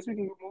 I guess we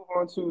can move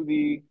on to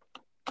the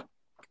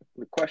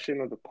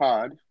question of the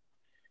pod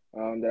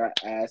that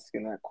I asked,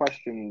 and that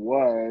question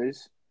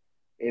was: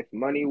 if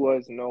money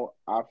was no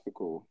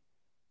obstacle,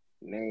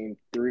 name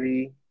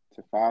 3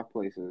 to 5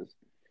 places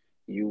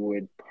you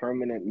would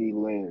permanently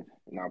live.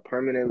 Now,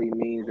 permanently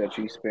means that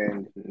you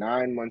spend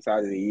 9 months out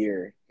of the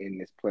year in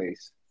this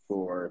place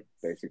for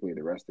basically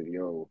the rest of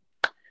your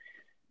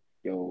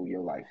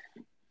life.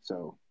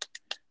 So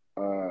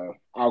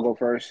I'll go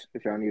first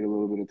if y'all need a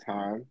little bit of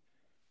time.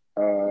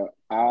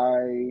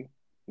 I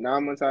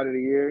 9 months out of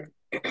the year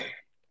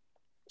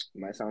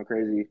might sound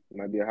crazy,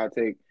 might be a hot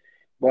take,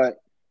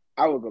 but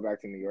I would go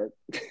back to New York.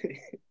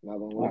 Not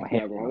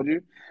gonna hold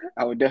you.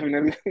 I would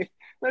definitely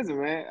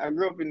listen, man. I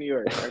grew up in New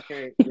York. I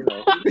can't,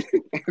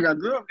 I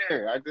grew up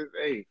there.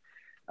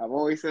 I've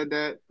always said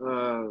that.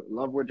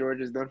 Love what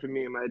Georgia's done for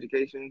me in my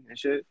education and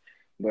shit.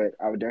 But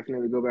I would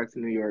definitely go back to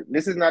New York.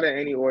 This is not in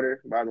any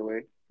order, by the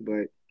way,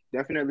 but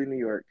definitely New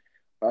York.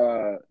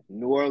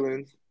 New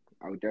Orleans.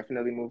 I would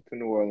definitely move to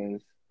New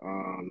Orleans.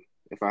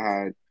 If I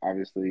had,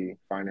 obviously,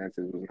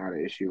 finances was not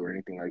an issue or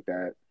anything like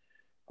that.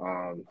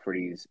 For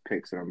these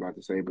picks that I'm about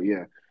to say, but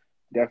yeah,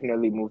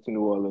 definitely move to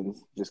New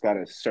Orleans. Just got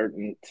a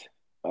certain.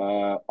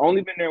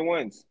 Only been there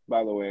once,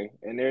 by the way,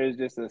 and there's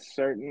just a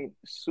certain.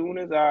 Soon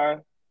as I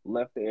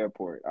left the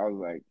airport, I was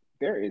like,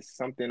 there is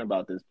something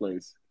about this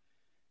place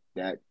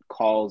that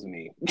calls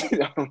me.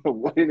 I don't know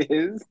what it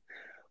is,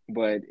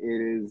 but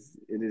it is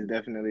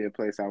definitely a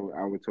place I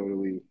would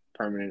totally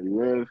permanently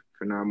live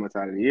for 9 months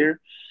out of the year.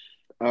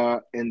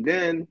 And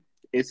then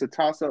it's a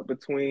toss up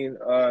between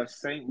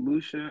St.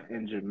 Lucia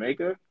and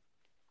Jamaica.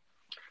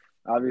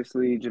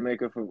 Obviously,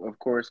 Jamaica, of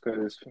course,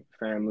 because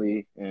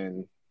family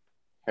and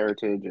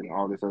heritage and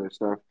all this other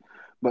stuff.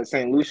 But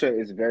St. Lucia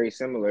is very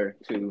similar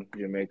to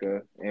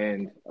Jamaica,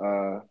 and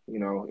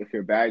if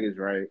your bag is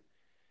right,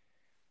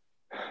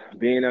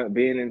 being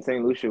in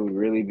St. Lucia would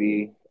really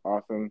be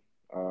awesome.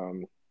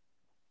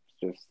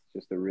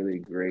 Just a really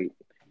great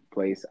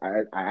place.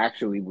 I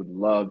actually would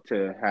love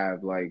to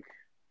have like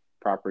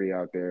property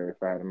out there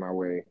if I had it my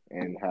way,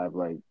 and have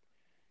like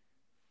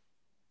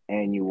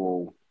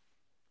annual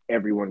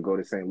everyone go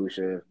to St.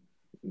 Lucia,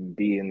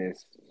 be in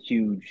this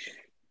huge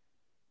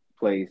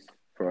place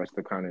for us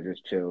to kind of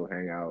just chill,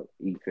 hang out,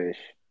 eat fish,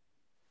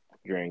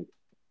 drink,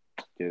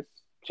 just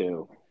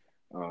chill.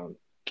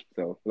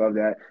 So love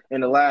that.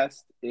 And the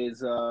last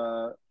is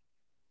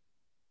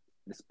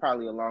it's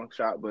probably a long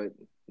shot, but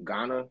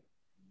Ghana.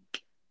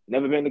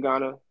 Never been to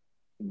Ghana,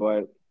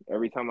 but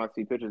every time I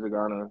see pictures of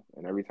Ghana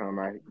and every time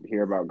I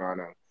hear about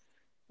Ghana,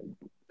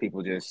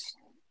 people just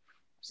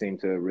seem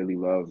to really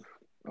love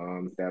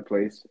that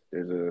place.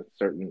 There's a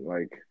certain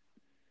like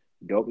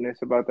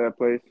dopeness about that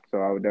place, so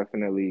I would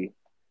definitely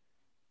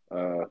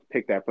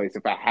pick that place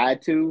if I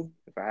had to.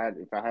 If I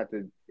had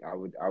to, I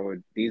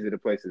would. These are the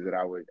places that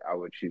I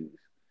would choose.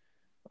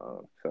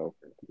 So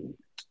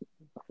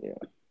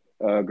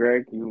yeah,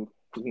 Greg, you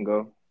can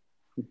go.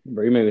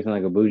 Bro, you made me sound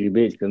like a bougie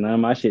bitch because none of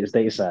my shit is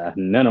stateside.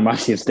 None of my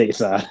shit is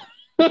stateside.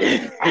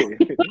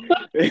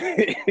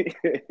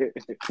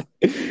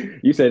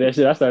 You said that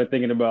shit. I started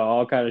thinking about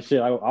all kind of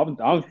shit.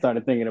 I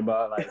started thinking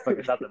about like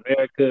fucking South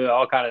America,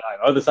 all kind of like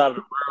other side of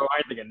the world. I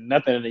ain't thinking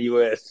nothing in the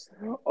U.S.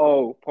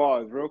 Oh,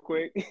 pause real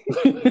quick.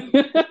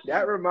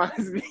 That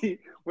reminds me.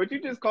 What you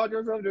just called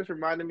yourself just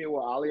reminded me of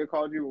what Alia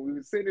called you when we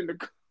were sitting in the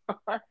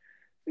car.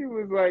 She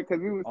was like,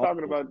 because we was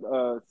talking about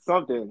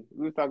something.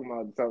 We was talking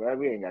about something.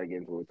 We ain't got to get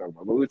into what we're talking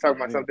about, but we were talking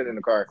about something in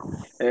the car.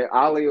 And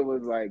Alia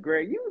was like,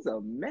 Greg, you was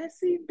a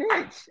messy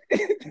bitch.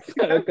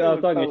 I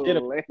was talking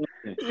shit.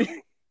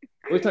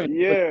 We're talking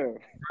yeah.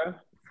 Bro.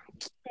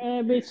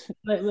 Man, bitch.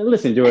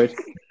 Listen, George.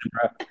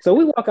 Bro. So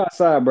we walk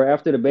outside, bro,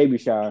 after the baby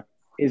shower.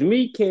 It's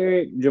me,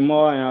 Carrick,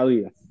 Jamal, and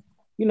Alia.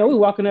 We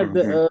walking up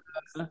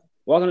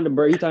walking up the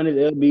bird. He talking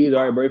his LBs.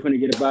 All right, bro, finna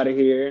get up out of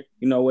here.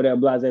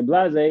 Whatever,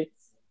 blase.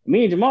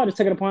 Me and Jamal just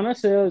taking it upon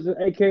ourselves.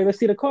 Hey, Carrie, let's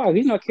see the car.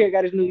 Carrie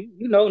got his new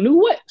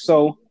what?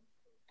 So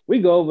we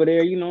go over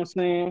there, you know what I'm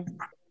saying?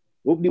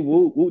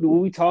 Whoop-de-whoop,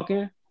 we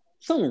talking.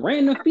 Some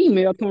random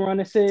female come around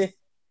and said,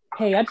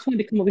 hey, I just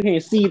wanted to come over here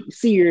and see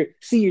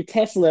your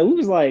Tesla. We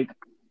was like,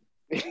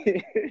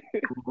 okay.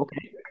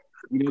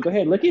 Go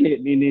ahead, look at it.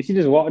 And then she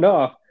just walked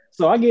off.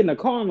 So I get in the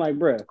car, I'm like,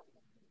 bro,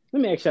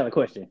 let me ask y'all a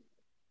question.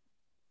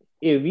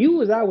 If you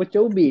was out with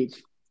your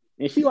bitch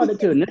and she walked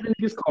into another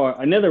nigga's car,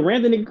 another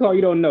random nigga car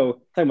you don't know,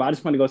 talking about, I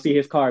just want to go see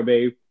his car,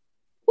 babe.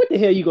 What the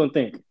hell you gonna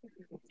think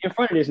in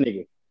front of this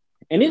nigga?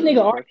 And this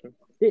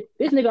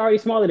nigga already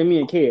smaller than me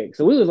and Keg.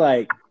 So we was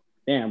like,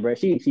 damn, bro,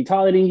 she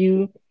taller than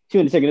you. She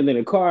went to take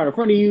another car in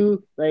front of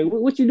you. Like,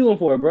 what you doing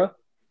for it, bro?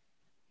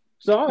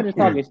 So I was just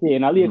talking shit,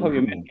 and I leave called me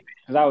a messy bitch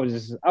because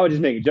I was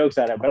just making jokes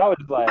out of it. But I was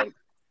just like,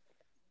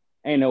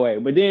 ain't no way.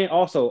 But then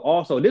also,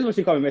 this is what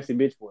she called me messy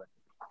bitch for,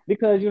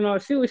 because she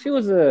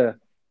was a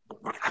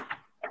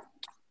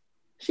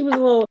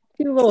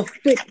little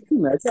thick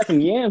female. She got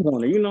some yams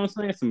on her. You know what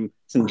I'm saying?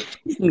 Some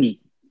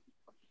meat.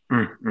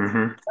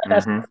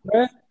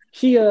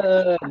 She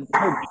her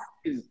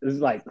is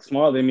like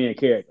smaller than me and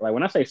Carrick. Like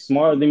when I say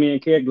smaller than me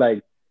and Carrick,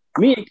 like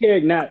me and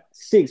Carrick not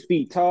 6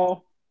 feet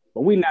tall,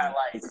 but we not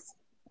like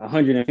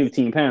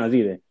 115 pounds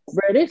either.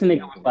 Bro, this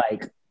nigga was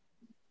like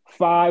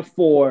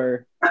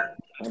 5'4",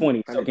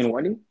 20.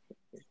 120?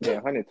 Yeah,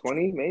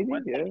 120 maybe.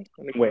 Yeah.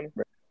 120. Wait,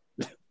 bro.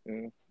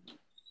 And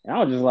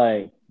I was just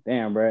like,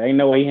 damn, bro, ain't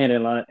no way he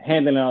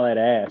handling all that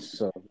ass.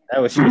 So that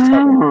was she was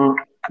talking about.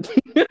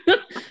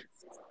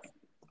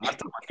 I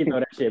told my kid throw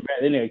that shit back.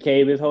 Then nigga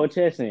cave his whole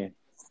chest in.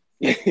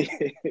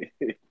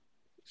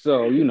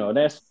 So,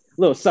 that's a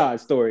little side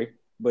story,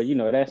 but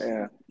that's Yeah.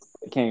 where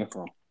it came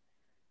from.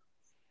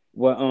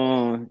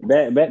 Well,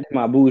 back to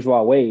my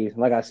bourgeois ways.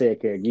 Like I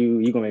said, Kerrick,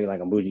 you gonna make me like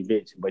a bougie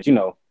bitch, but it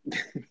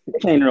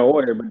ain't no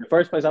order. But the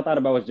first place I thought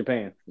about was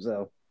Japan.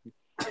 So,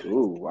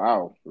 Ooh,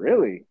 wow,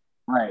 really?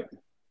 right,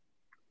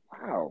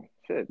 Wow,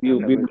 shit.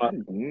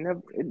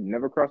 It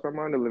never crossed my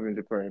mind to live in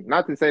Japan.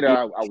 Not to say that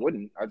I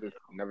wouldn't. I didn't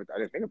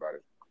think about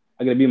it.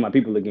 I gotta be my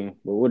people again,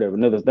 but whatever.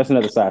 That's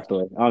another side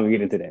story. I don't even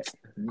get into that.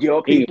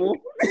 Your people.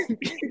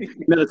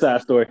 Another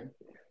side story.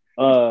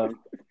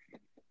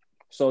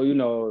 So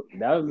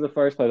that was the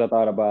first place I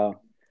thought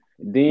about.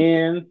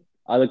 Then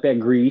I looked at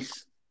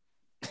Greece.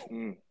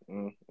 Then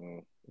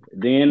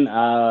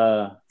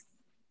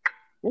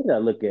what did I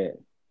look at?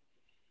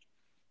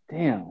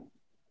 Damn,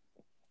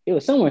 it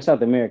was somewhere in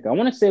South America. I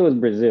want to say it was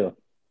Brazil.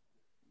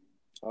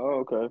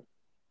 Oh, okay.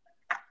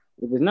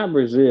 If it's not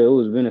Brazil, it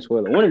was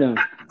Venezuela. One of them.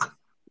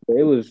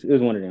 It was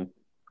one of them.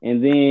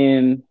 And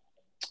then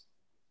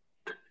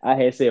I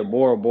had said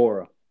Bora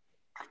Bora.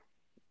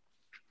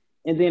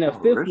 And then a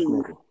fifth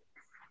one.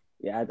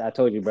 Yeah, I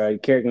told you, bro.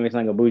 Carrick makes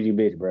like a bougie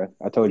bitch, bro.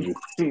 I told you.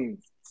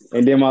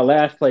 And then my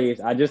last place,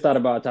 I just thought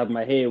about top of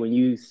my head when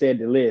you said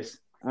the list.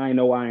 I ain't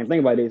know why I didn't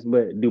think about this,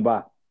 but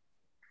Dubai.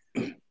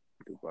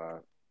 Dubai.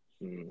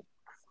 You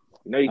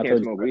know you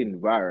can't smoke weed in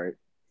Dubai, right?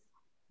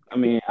 I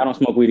mean, I don't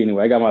smoke weed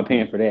anyway. I got my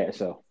pen for that,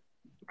 so.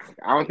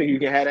 I don't think you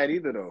can have that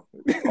either, though.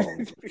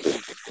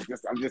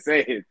 I'm just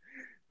saying.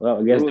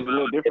 Well, I guess it was a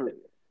little different.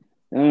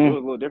 It was a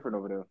little different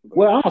over there. But.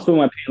 Well, I don't smoke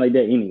my pen like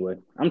that anyway.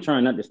 I'm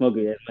trying not to smoke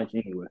it as much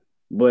anyway.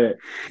 But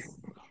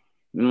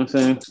you know what I'm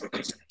saying?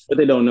 But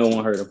they don't know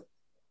won't hurt them.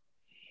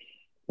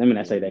 Let me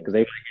not say that because they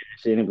might hear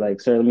that shit and be like,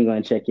 "Sir, let me go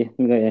and check you. Let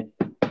me go and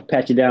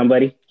pat you down,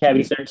 buddy.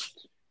 Cavity search."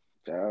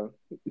 Like,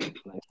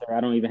 sir, I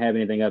don't even have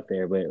anything up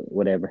there, but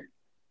whatever.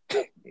 They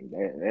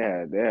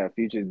had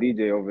Future's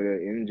DJ over there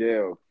in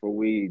jail for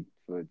weed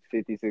for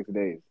 56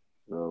 days.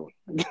 So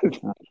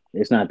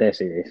it's not that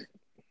serious.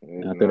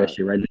 I throw that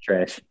shit right in the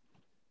trash.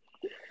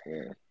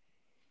 Yeah.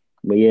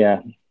 But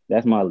yeah,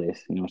 that's my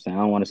list. You know what I'm saying?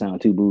 I don't want to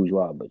sound too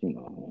bourgeois, but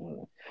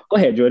go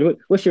ahead, Jordan.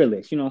 What's your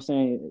list? You know what I'm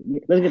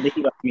saying? Let's get the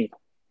heat off me.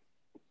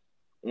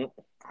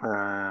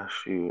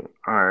 Shoot.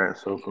 All right.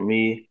 So for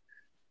me,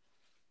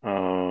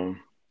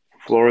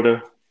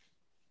 Florida.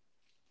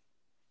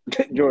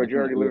 George, you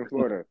already live in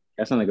Florida.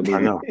 That sounds like a bougie.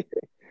 I know.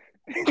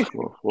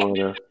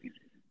 Florida.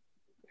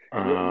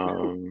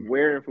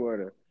 Where in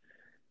Florida?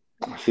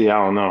 See,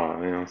 I don't know.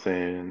 You know what I'm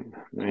saying?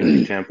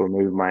 Maybe Tampa,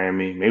 maybe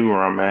Miami, maybe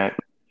where I'm at.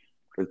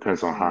 It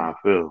depends on how I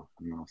feel.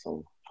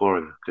 So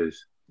Florida,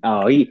 because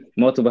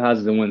multiple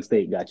houses in one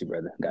state. Got you,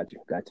 brother. Got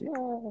you.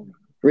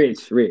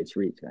 Rich. Got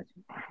you.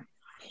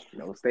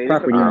 No state.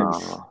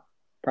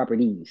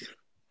 Properties.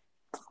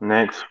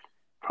 Next,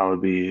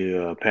 probably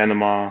be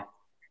Panama.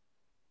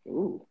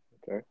 Ooh,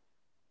 okay.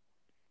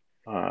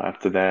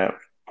 After that,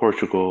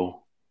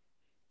 Portugal.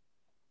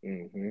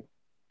 Mm-hmm.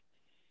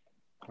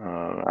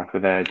 After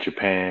that,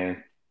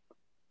 Japan.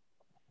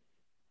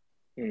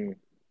 Mm.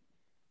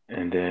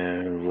 And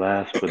then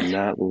last but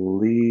not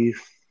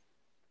least,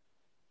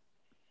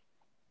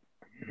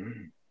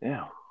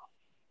 yeah.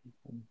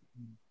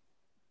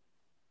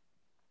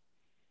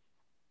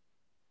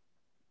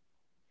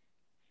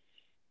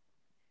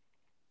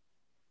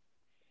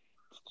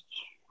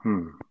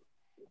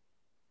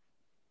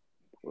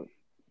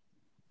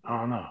 I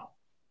don't know.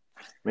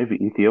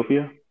 Maybe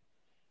Ethiopia?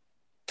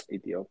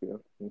 Ethiopia.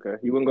 Okay.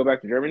 You wouldn't go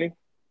back to Germany?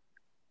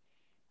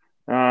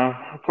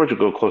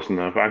 Portugal close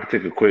enough. I could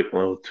take a quick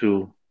little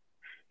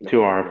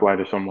 2-hour flight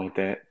or something like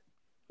that.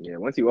 Yeah,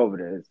 once you over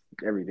there,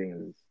 everything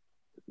is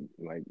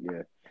like,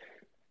 yeah.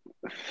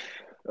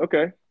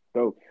 Okay.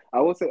 So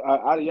I will say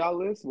out of y'all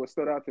list, what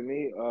stood out to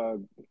me,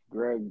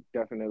 Greg,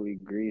 definitely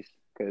Greece,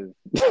 because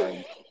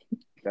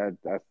that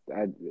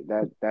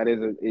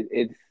is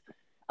it's.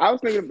 I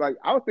was thinking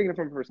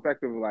from a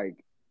perspective of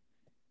like,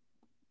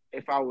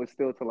 if I was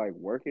still to like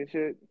work and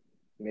shit,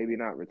 maybe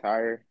not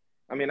retire.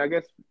 I mean, I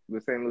guess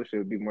with St. Lucia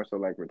would be more so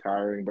like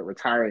retiring, but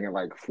retiring at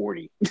like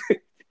 40,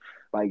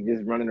 like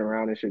just running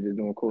around and shit, just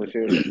doing cool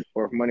shit.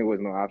 Or if money was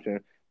no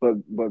option. But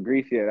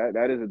Greece, yeah,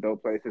 that is a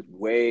dope place.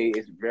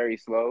 It's very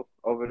slow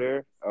over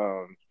there.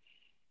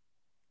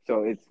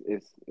 So it's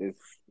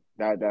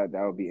that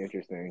would be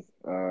interesting.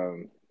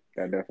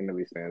 That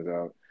definitely stands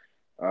out.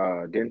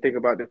 I didn't think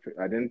about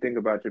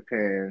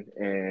Japan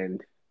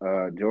and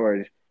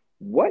George.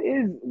 Why do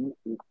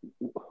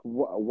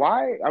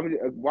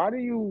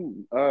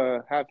you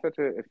have such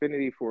an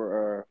affinity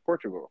for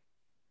Portugal?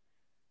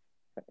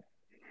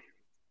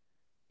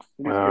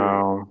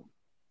 I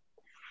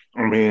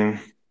mean,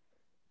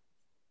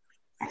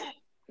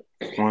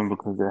 one,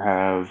 because they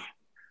have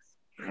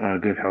a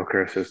good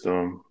healthcare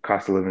system.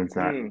 Cost of living's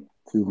not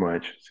too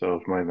much, so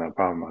if money's not a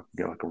problem, I can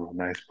get like a real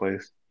nice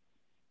place.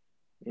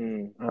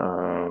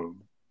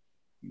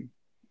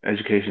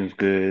 Education's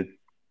good,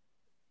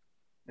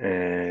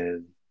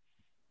 and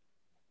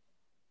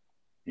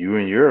you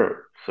in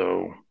Europe,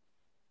 so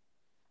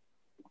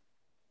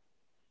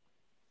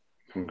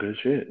Some good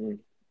shit.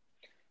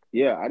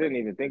 Yeah, I didn't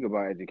even think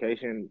about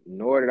education,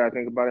 nor did I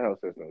think about health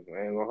systems.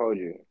 I ain't gonna hold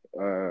you.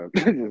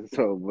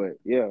 So, but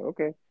yeah,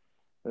 okay,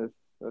 that's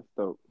that's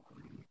dope.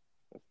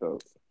 That's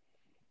dope.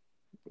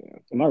 Yeah,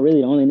 Am I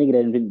really the only nigga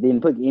that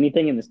didn't put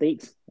anything in the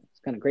states? It's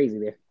kind of crazy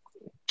there.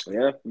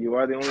 yeah, you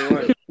are the only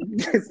one.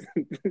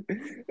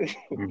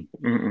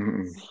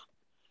 Mm-mm-mm.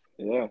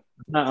 Yeah,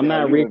 I'm see how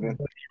not you rich living.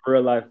 in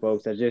real life,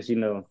 folks. That's just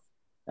a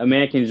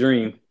man can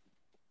dream.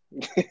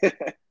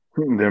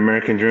 The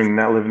American dream,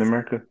 not live in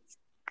America.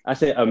 I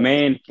said a Facts.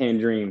 man can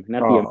dream, not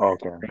the Oh, American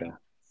okay, okay. dream.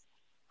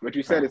 But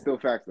you said it's still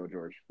facts, though,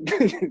 George.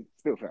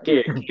 Still facts.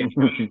 Yeah,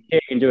 yeah,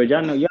 enjoy.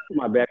 Y'all know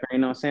my background. You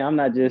know what I'm saying? I'm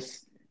not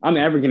just I'm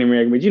African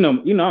American,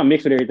 but I'm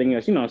mixed with everything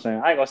else. You know what I'm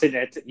saying? I ain't gonna sit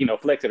there,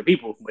 flex to the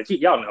people, but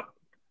y'all know.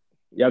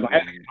 Y'all gonna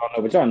act like y'all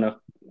know, but y'all know.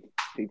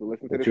 People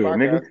listen to That this you a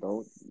nigga? podcast,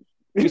 don't.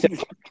 You said,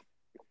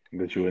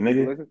 That you a People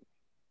nigga? listen.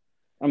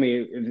 I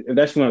mean, if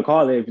that's what you want to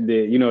call it, if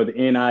the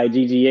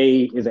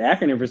NIGGA is an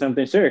acronym for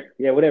something, sure.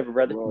 Yeah, whatever,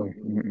 brother. Lord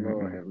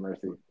have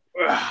mercy.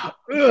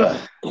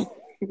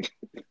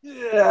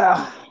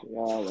 Yeah.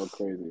 Y'all are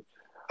crazy.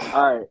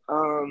 All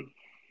right.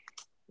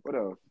 What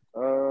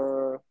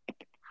else?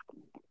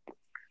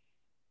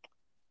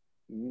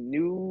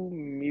 New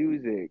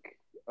music.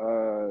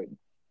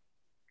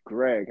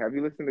 Greg, have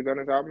you listened to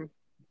Gunna's album?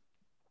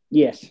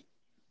 Yes.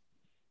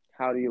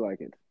 How do you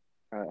like it?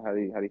 How do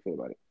you feel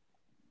about it?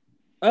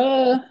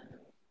 Uh,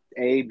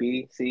 A,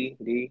 B, C,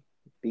 D,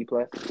 B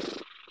plus.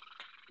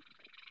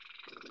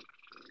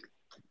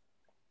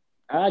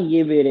 I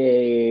give it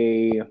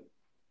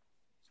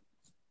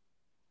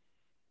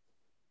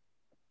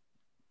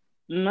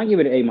I give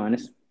it an A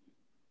minus,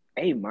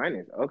 A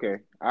minus. Okay.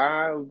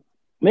 I'll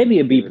maybe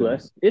a B give it a.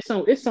 plus.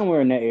 It's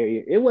somewhere in that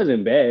area. It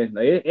wasn't bad.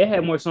 Like it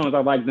had more songs I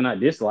liked than I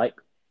disliked.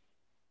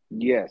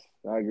 Yes,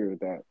 I agree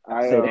with that.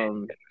 I say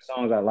that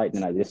songs I liked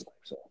than I disliked.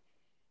 So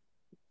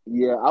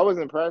Yeah, I was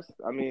impressed.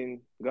 I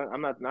mean,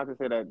 I'm not to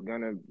say that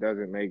Gunna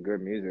doesn't make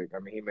good music. I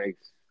mean, he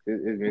makes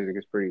his music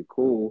is pretty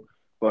cool,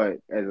 but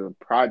as a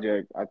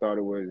project, I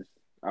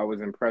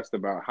was impressed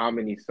about how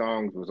many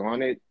songs was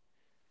on it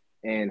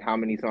and how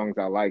many songs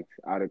I liked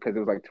out of because it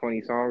was like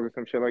 20 songs or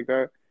some shit like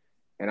that.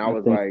 And I I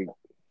was think like,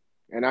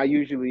 and I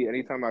usually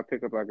anytime I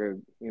pick up like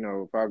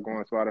if I go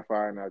on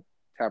Spotify and I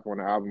tap on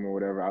the album or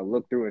whatever, I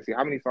look through and see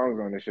how many songs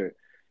are on this shit.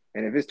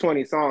 And if it's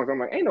 20 songs, I'm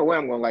like, ain't no way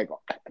I'm gonna like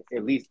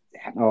at least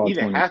all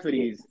even 20. half of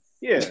these.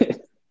 Yeah.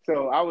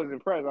 So I was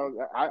impressed.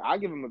 I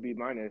give him a B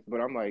minus,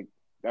 but I'm like,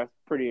 that's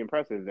pretty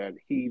impressive that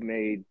he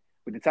made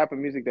with the type of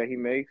music that he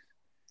makes.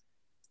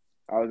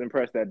 I was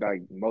impressed that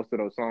like most of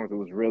those songs,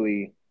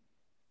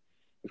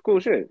 it's cool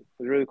shit. It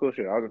was really cool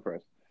shit. I was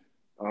impressed.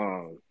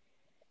 Um,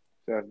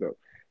 so that's dope.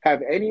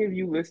 Have any of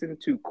you listened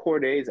to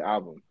Corday's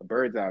album, A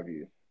Bird's Eye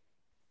View?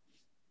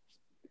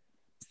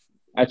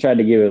 I tried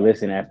to give it a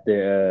listen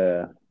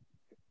after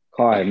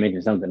Carr had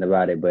mentioned something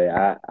about it, but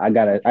I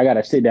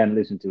gotta sit down and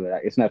listen to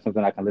it. It's not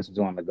something I can listen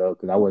to on the go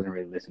because I wasn't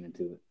really listening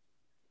to it.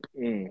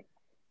 Mm. I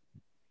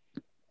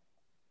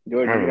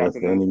George, you haven't listened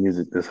happen to to? any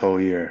music this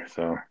whole year,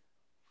 so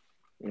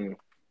Mm.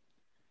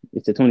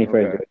 It's the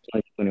 21st, Okay.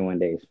 2021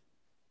 days.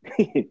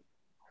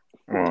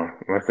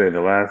 let's say the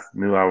last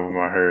new album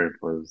I heard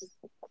was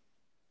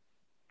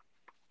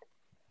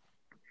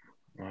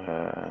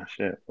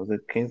shit. Was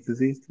it King's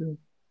Disease too?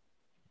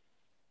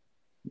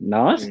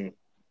 Nas? Mm.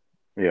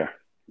 Yeah.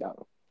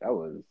 That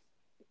was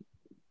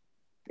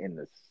in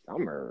the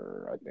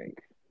summer, I think.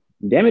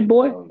 Damn it,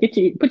 boy! Um,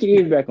 Put your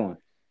ears back on.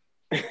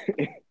 and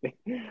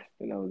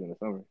that was in the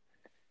summer.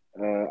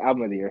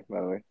 Album of the year,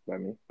 by the way, by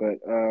me. But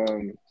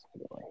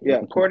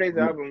yeah, Corday's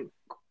album,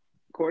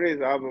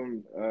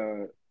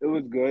 it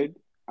was good.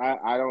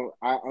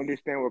 I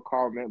understand what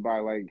Carl meant by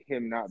like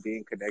him not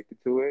being connected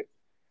to it.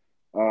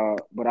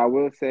 But I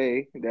will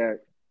say that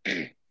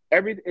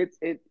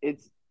it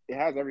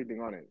has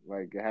everything on it.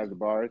 Like it has the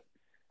bars,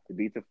 the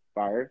beats of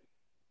fire,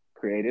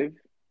 creative,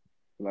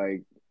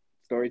 like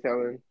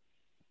storytelling,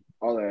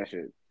 all of that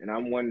shit. And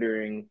I'm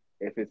wondering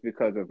if it's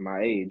because of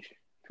my age,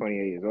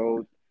 28 years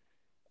old,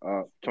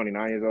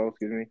 29 years old,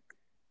 excuse me,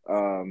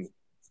 um,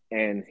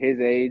 and his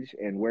age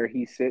and where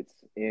he sits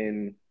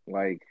in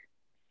like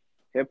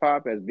hip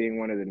hop as being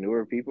one of the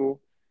newer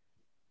people.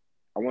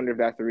 I wonder if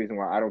that's the reason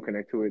why I don't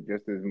connect to it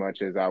just as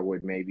much as I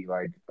would maybe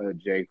like a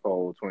J.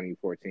 Cole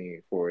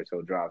 2014 Forest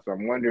Hill Drive. So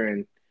I'm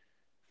wondering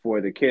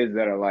for the kids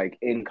that are like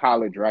in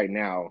college right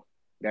now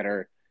that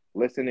are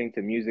listening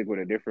to music with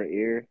a different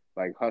ear,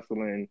 like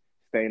hustling,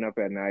 staying up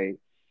at night,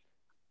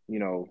 you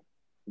know,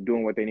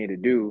 doing what they need to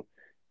do,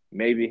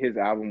 maybe his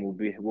album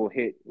will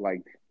hit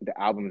like the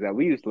albums that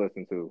we used to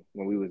listen to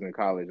when we was in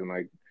college and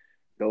like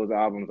those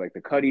albums like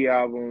the Cudi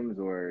albums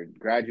or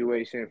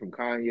Graduation from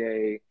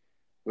Kanye,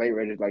 Late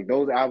Regis, like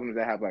those albums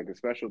that have like a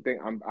special thing.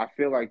 I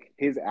feel like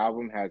his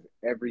album has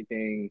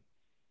everything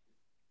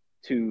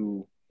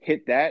to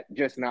hit that,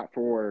 just not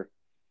for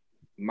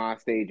my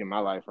stage in my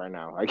life right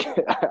now.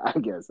 I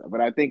guess,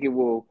 but I think it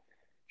will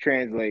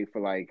translate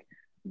for like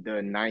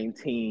the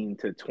 19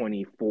 to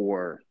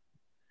 24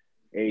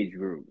 age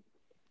group.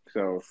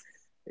 So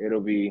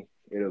it'll be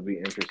it'll be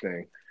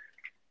interesting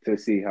to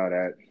see how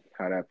that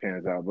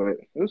pans out. But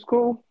it was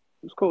cool.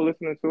 It was cool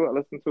listening to it. I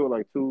listened to it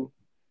like two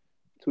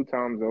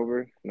times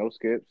over, no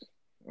skips.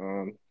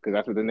 Because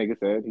that's what the nigga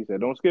said. He said,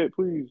 "Don't skip,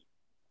 please."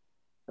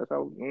 That's how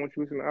I want you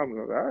to listen to the album. I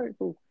was like, all right,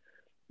 cool.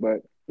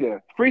 But yeah,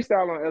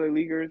 freestyle on LA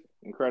Leaguers,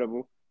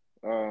 incredible.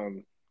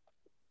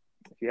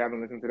 If you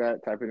haven't listened to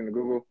that, type it into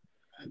Google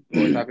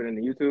or type it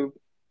into YouTube.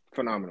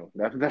 Phenomenal.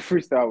 That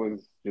freestyle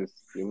was it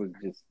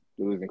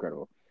was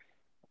incredible.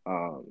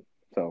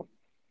 So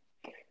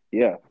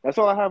yeah, that's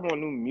all I have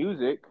on new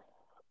music.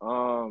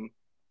 Trying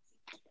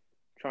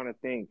to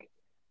think.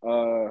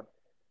 Before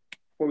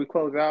we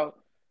close out,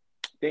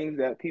 things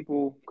that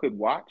people could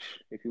watch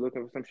if you're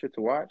looking for some shit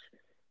to watch.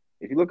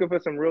 If you're looking for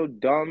some real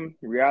dumb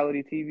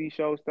reality TV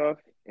show stuff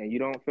and you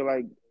don't feel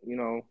like,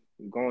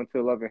 going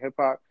to Love and Hip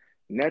Hop,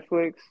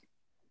 Netflix,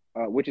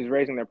 which is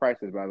raising their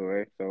prices, by the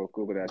way, so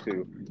Google that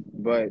too.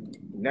 But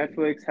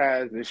Netflix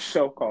has this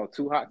show called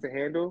Too Hot to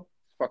Handle.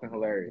 It's fucking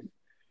hilarious.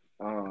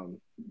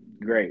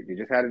 Great. They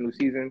just had a new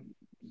season.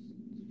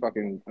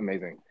 Fucking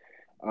amazing.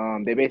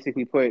 They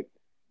basically put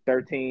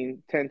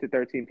 10 to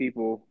 13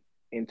 people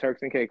in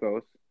Turks and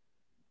Caicos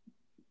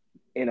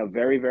in a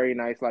very, very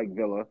nice like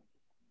villa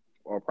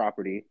or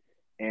property,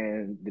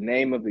 and the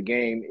name of the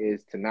game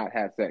is to not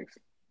have sex.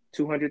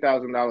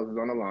 $200,000 is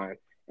on the line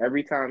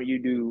every time you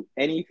do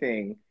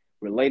anything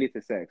related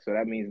to sex. So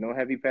that means no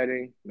heavy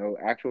petting, no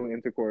actual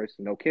intercourse,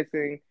 no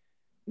kissing,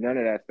 none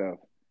of that stuff.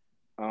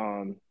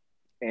 And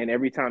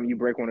every time you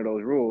break one of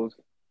those rules,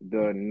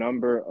 the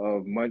number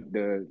of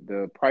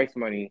the prize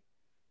money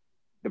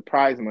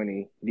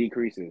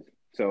decreases.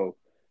 So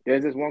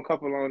there's this one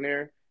couple on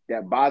there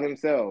that by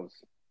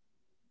themselves,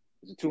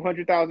 it's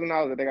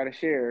 $200,000 that they got to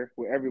share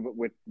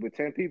with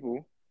 10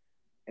 people,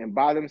 and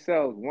by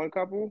themselves, one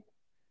couple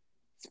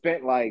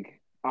spent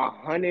like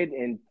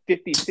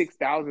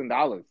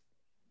 $156,000.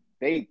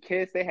 They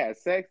kissed, they had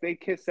sex, they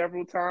kissed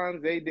several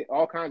times, they did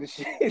all kinds of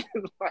shit.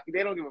 Like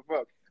they don't give a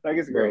fuck. Like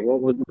it's great. Bro,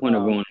 what was the point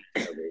of going?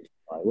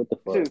 Like, what the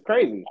fuck? Shit is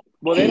crazy.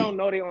 Well, they don't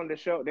know they on the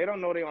show. They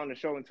don't know they on the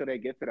show until they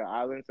get to the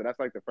island. So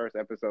that's like the first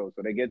episode.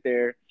 So they get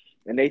there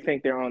and they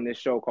think they're on this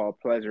show called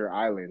Pleasure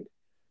Island.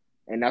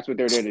 And that's what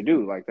they're there to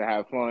do, like to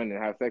have fun and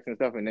have sex and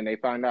stuff. And then they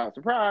find out,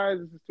 surprise,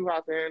 this is too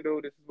hot to handle.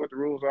 This is what the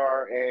rules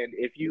are. And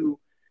if you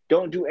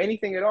don't do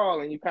anything at all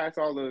and you pass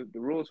all the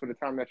rules for the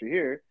time that you're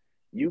here,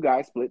 you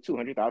guys split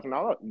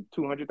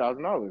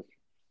 $200,000.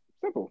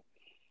 Simple.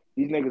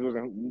 These niggas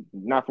wasn't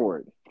not for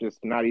it.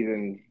 Just not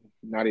even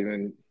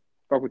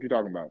fuck what you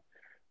talking about.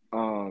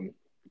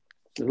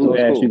 Who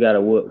asked cool. You got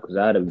to whoop? Because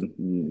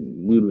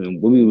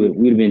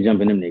we'd have been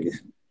jumping them niggas.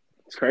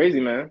 It's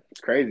crazy, man.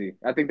 It's crazy.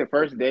 I think the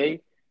first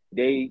day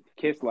they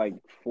kissed like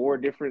 4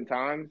 different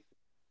times,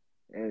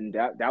 and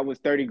that was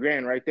 30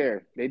 grand right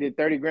there. They did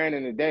 30 grand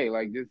in a day,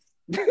 like just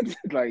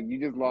like you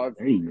just lost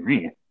 30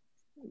 grand,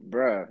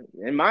 bruh.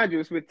 And mind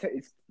you, it's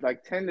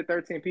like 10 to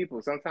 13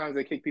 people. Sometimes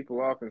they kick people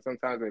off, and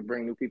sometimes they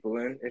bring new people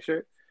in and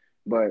shit.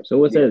 But so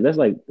what's that?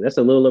 That's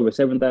a little over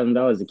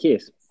 $7,000 a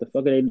kiss. The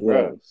fuck are they doing?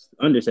 Well,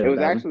 under $7,000. It was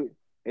actually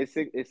it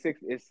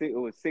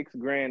was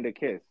 $6,000 a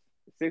kiss.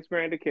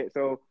 $6,000 a kiss.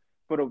 So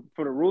for the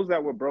rules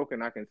that were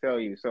broken, I can tell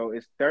you. So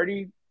it's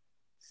 30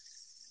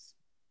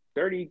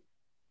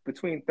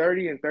 between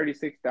 30 and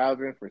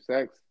 36,000 for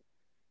sex.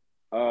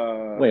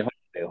 Wait,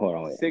 hold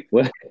on.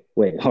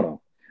 Wait, hold on.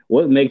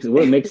 What makes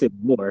it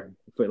more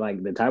for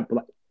like the type of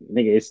like,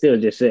 nigga? It's still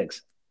just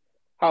sex.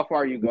 How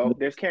far you go?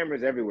 There's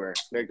cameras everywhere.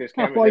 Like there's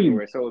cameras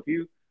everywhere. So if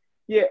you,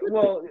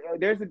 well,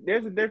 there's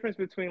a difference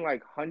between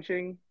like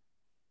hunching.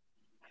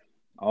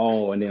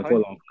 Oh, and then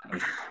full on.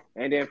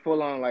 And then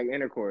full on like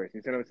intercourse.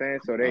 You see what I'm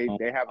saying? So they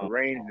have a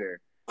range there.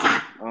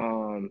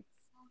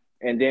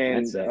 And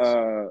then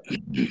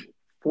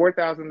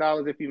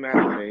 $4,000 if you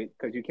masturbate,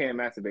 because you can't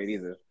masturbate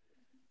either.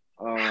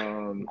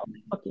 How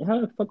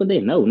the fuck would they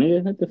know,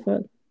 nigga? What the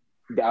fuck?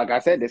 Like I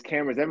said, there's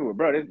cameras everywhere,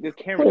 bro. There's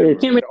cameras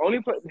everywhere.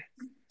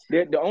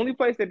 The only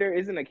place that there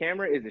isn't a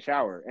camera is the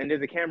shower, and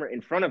there's a camera in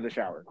front of the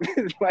shower.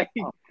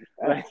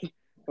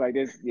 like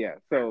this, yeah.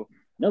 So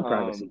no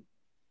privacy.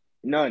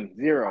 None,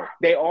 zero.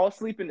 They all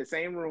sleep in the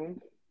same room.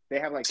 They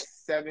have like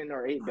 7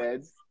 or 8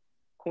 beds,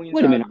 queen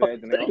size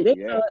beds. And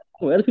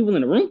with other people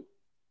in the room?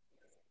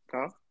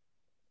 Huh?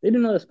 They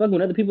didn't know I was fucking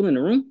with other people in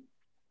the room?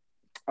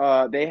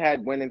 They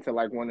had went into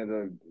like one of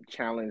the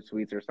challenge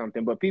suites or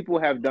something. But people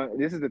have done.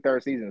 This is the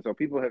 3rd season, so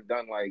people have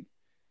done like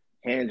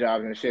hand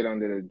jobs and shit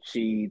under the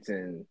sheets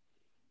and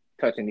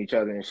touching each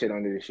other and shit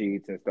under the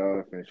sheets and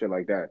stuff and shit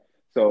like that.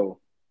 So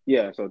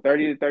yeah, so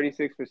 30 to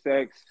 36 for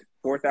sex,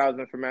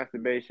 4,000 for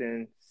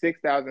masturbation,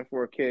 6,000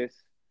 for a kiss,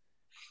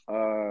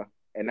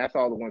 and that's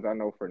all the ones I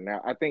know for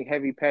now. I think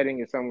heavy petting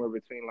is somewhere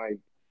between like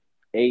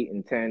 8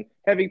 and 10.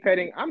 Heavy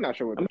petting, I'm not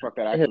sure what the fuck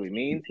that actually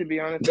means, to be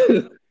honest.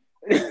 I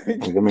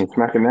mean,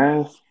 smacking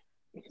ass.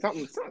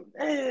 Something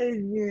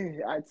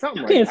you like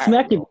can't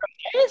smack your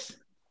ass.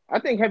 I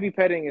think heavy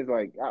petting is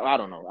like I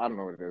don't know. I don't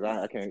know what it is.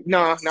 I can't.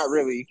 No, not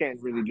really. You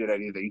can't really do that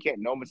either. You can't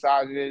no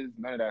massages,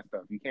 none of that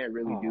stuff. You can't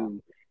really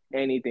do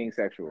anything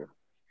sexual.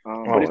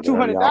 But it's Yeah,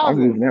 I'm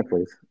losing 200,000. that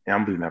place. Yeah,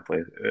 I'm losing that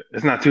place.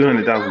 It's not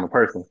 200,000 a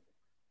person.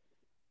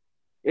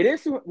 It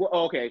is well,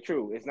 okay.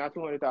 True, it's not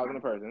 200,000 a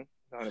person,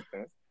 100%.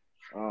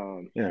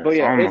 Yeah, But so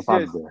yeah, I don't know it's if I'll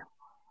be just there.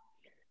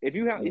 if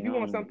you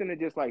want something to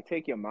just like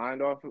take your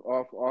mind off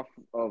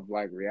of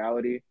like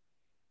reality,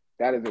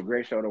 that is a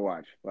great show to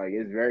watch. Like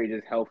it's very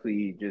just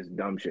healthy, just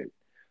dumb shit.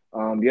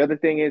 The other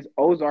thing is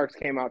Ozarks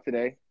came out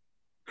today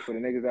for the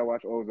niggas that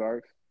watch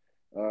Ozarks,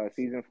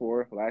 season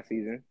 4, last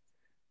season.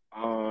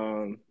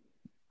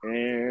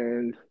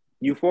 And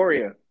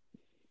Euphoria,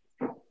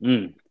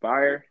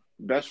 fire,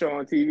 best show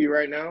on TV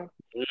right now.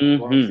 It's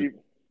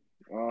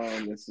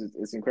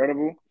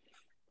incredible.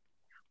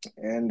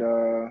 And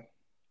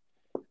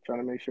trying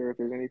to make sure if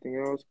there's anything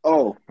else.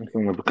 Oh, That's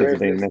only because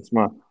there's it ain't this. next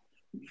month.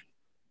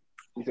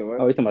 You said what?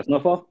 Oh, you talking about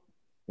Snowfall?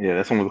 Yeah,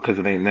 that's only because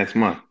it ain't next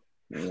month.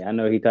 Yeah, I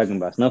know what he talking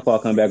about. Snowfall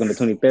come back on the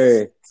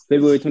 23rd,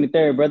 February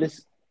 23rd,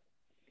 brothers.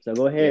 So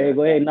go ahead,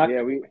 knock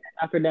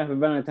her down for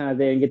Valentine's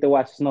Day and get to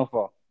watch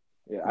Snowfall.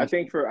 Yeah, I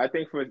think for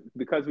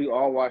because we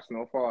all watch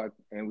Snowfall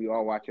and we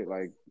all watch it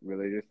like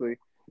religiously,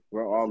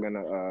 we're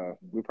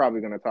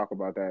probably gonna talk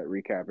about that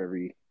recap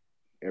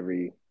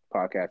every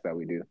podcast that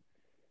we do.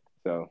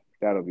 So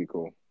that'll be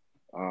cool.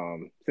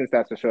 Since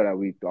that's a show that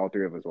we all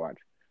three of us watch.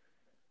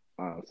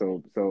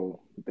 So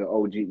the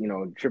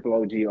OG, triple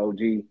OG,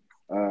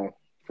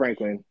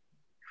 Franklin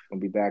will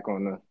be back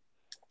on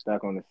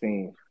the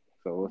scene.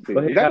 So we'll see.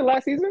 Is that the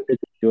last season,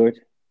 George?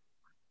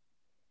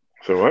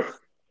 So what?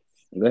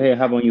 Go ahead,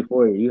 hop on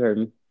Euphoria. You heard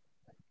me.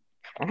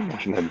 I'm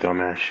watching that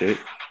dumbass shit.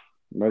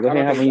 Bro, go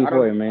ahead, hop on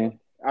Euphoria, man.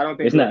 I don't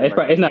think it's not. It's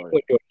not for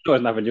George. No,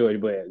 it's not for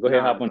George. But go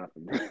ahead, hop on.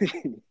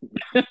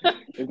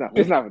 It's not.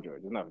 It's not for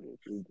George. It's not for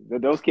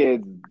George. Those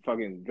kids,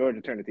 fucking George,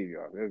 will turn the TV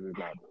off. This is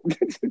not.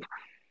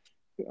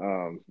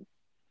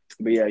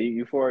 But yeah,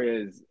 Euphoria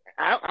is.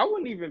 I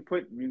wouldn't even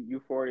put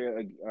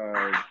Euphoria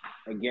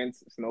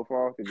against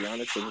Snowfall, to be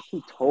honest, because it's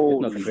two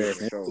totally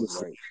different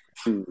shows. Like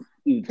two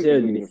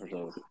completely different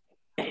shows.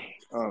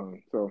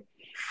 So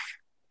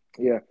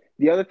yeah.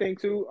 The other thing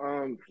too,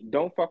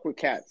 don't fuck with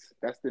cats.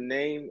 That's the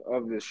name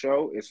of the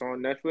show. It's on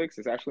Netflix.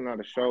 It's actually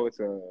not a show. It's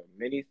a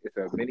mini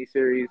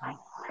series,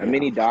 a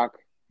mini doc.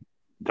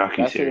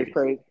 That shit is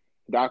crazy.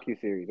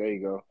 Docu-series. There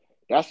you go.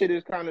 That shit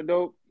is kind of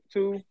dope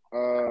too.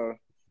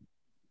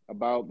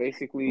 About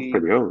basically. It's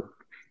pretty old.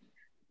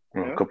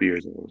 A couple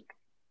years old.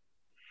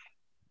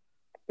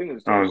 I think it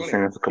was 2020. I was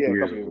saying it's a couple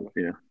years old.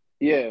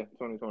 Yeah,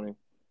 2020.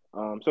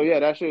 So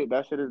yeah, that shit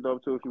is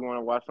dope too. If you want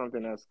to watch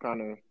something that's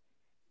kind of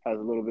has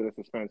a little bit of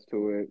suspense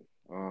to it,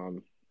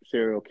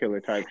 serial killer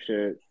type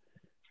shit,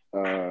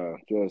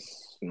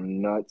 just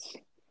nuts.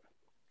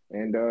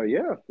 And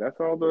yeah,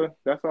 that's all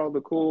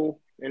the cool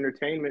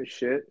entertainment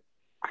shit.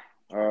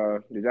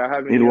 Did y'all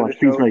have any other watch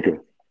shows?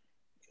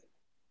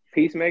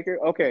 Peacemaker?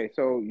 Okay,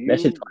 so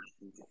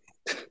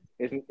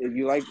if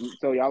you like,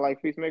 so y'all like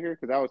Peacemaker?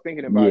 Because I was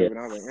thinking about it, but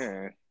I was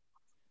like,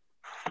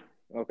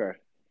 okay.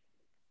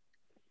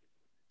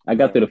 I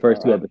got through the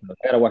first 2 episodes.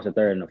 I gotta watch the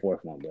third and the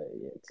fourth one, but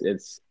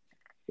it's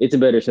a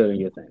better show than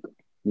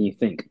you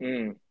think.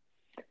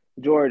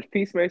 George,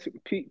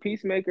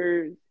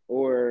 Peacemaker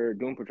or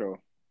Doom Patrol?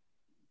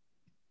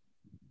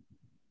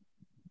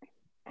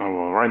 Oh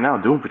well, right now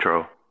Doom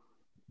Patrol.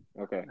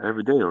 Okay.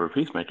 Every day over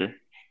Peacemaker.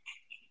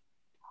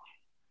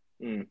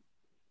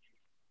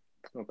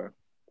 Okay.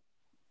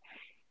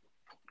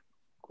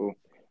 Cool.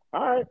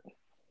 All right.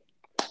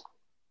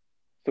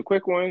 It's a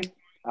quick one.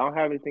 I don't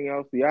have anything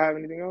else. Do y'all have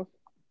anything else?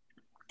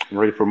 I'm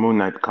ready for Moon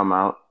Knight to come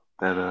out.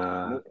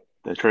 That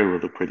trailer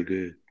looked pretty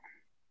good.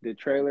 The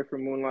trailer for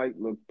Moonlight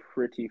looked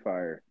pretty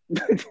fire.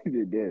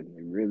 It did.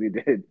 It really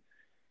did.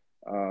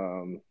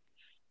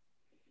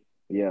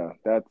 Yeah,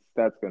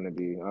 that's gonna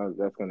be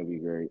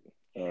great.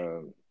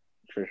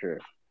 For sure.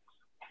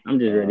 I'm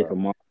just ready for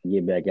Marvel to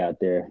get back out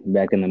there,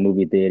 back in the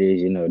movie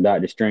theaters.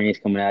 Doctor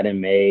Strange coming out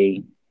in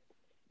May.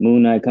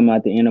 Moon Knight come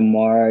out the end of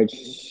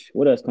March.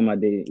 What else come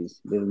out?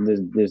 Does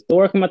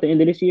Thor come out the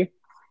end of this year?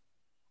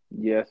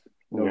 Yes,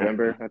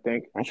 November, I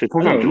think. Actually, it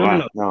comes out in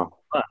July. No.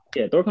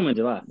 Yeah, Thor come out in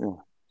July. Yeah.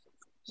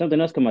 Something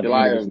else come out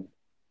July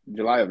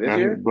of this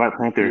year? Black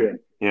Panther.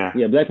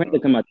 Yeah, Black Panther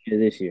come out the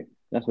end of this year.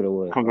 That's what it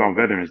was. Comes on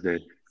Veterans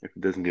Day if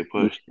it doesn't get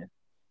pushed.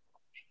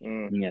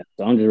 Yeah,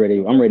 so I'm just ready.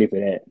 I'm ready for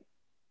that.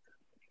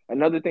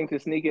 Another thing to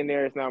sneak in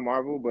there, it's not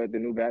Marvel, but the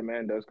new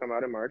Batman does come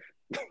out in March.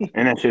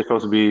 And that shit's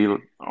supposed to be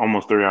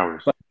almost 3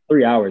 hours.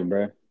 3 hours,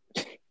 bro.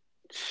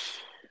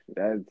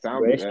 That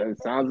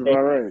sounds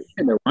about right.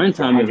 The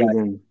runtime is like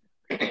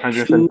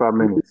 175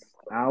 minutes.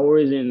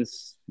 Hours and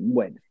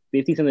what?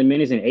 50-something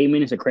minutes and 8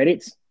 minutes of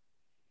credits.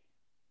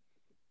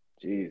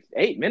 Jeez,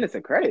 8 minutes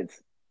of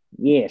credits.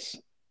 Yes.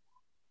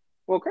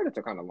 Well, credits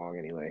are kind of long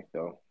anyway,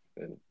 so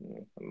I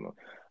don't know.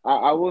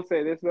 I will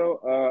say this though.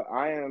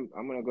 I'm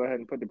gonna go ahead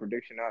and put the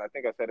prediction out. I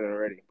think I said it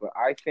already, but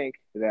I think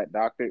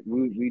that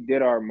we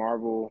did our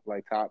Marvel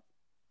like top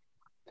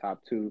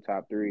 2,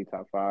 top 3,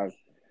 top 5.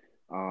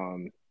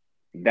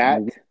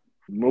 That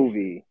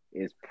movie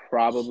is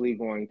probably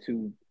going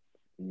to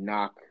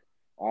knock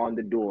on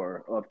the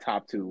door of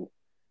top 2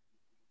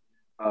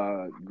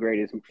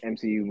 greatest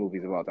MCU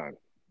movies of all time.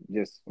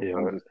 Yeah,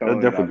 I'm just it'll throwing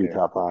it out definitely be there.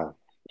 top 5.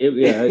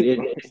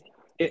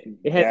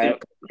 It has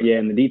That yeah,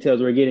 and the details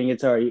we're getting,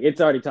 it's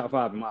already top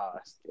 5 in my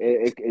eyes.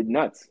 it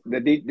nuts.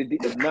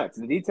 It's nuts.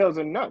 The details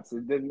are nuts.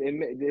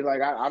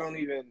 Like I don't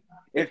even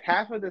if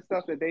half of the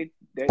stuff that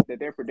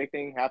they're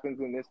predicting happens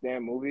in this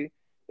damn movie,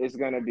 it's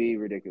gonna be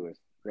ridiculous.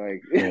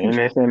 Like Yeah, and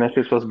they're saying that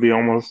shit's supposed to be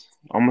almost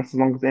as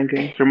long as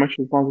Endgame, pretty much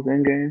as long as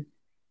Endgame.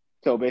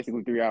 so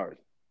basically 3 hours.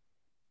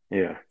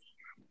 Yeah.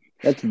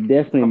 That's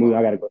definitely a Come movie I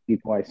on, gotta go see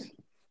twice.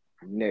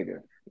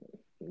 nigga.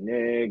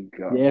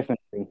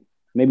 Definitely,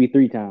 maybe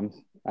 3 times.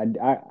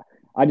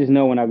 I just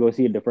know when I go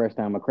see it the first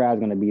time, a crowd's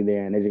gonna be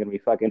there and they're just gonna be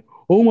fucking,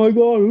 oh my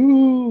god,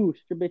 ooh,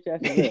 shut your bitch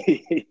asses up.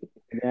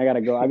 And then I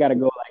gotta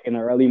go like in the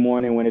early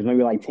morning when there's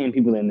maybe like 10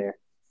 people in there.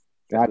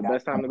 That's the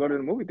best time to go to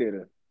the movie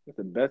theater. That's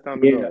the best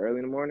time to go. Yeah, Early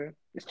in the morning.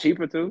 It's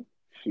cheaper too.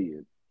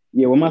 Shit.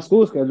 yeah. With my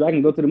school schedule, I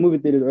can go to the movie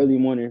theaters early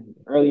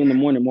in the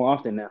morning more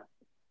often now.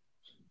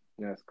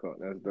 That's cool.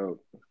 That's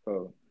dope. That's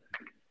cool.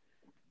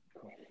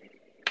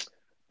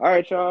 All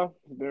right, y'all.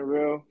 It's been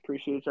real.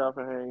 Appreciate y'all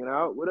for hanging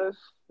out with us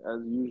as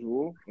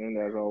usual. And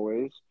as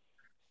always,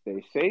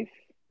 stay safe.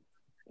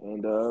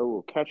 And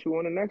we'll catch you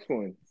on the next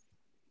one.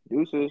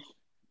 Deuces.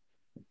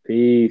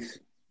 Peace.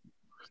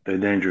 Stay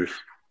dangerous.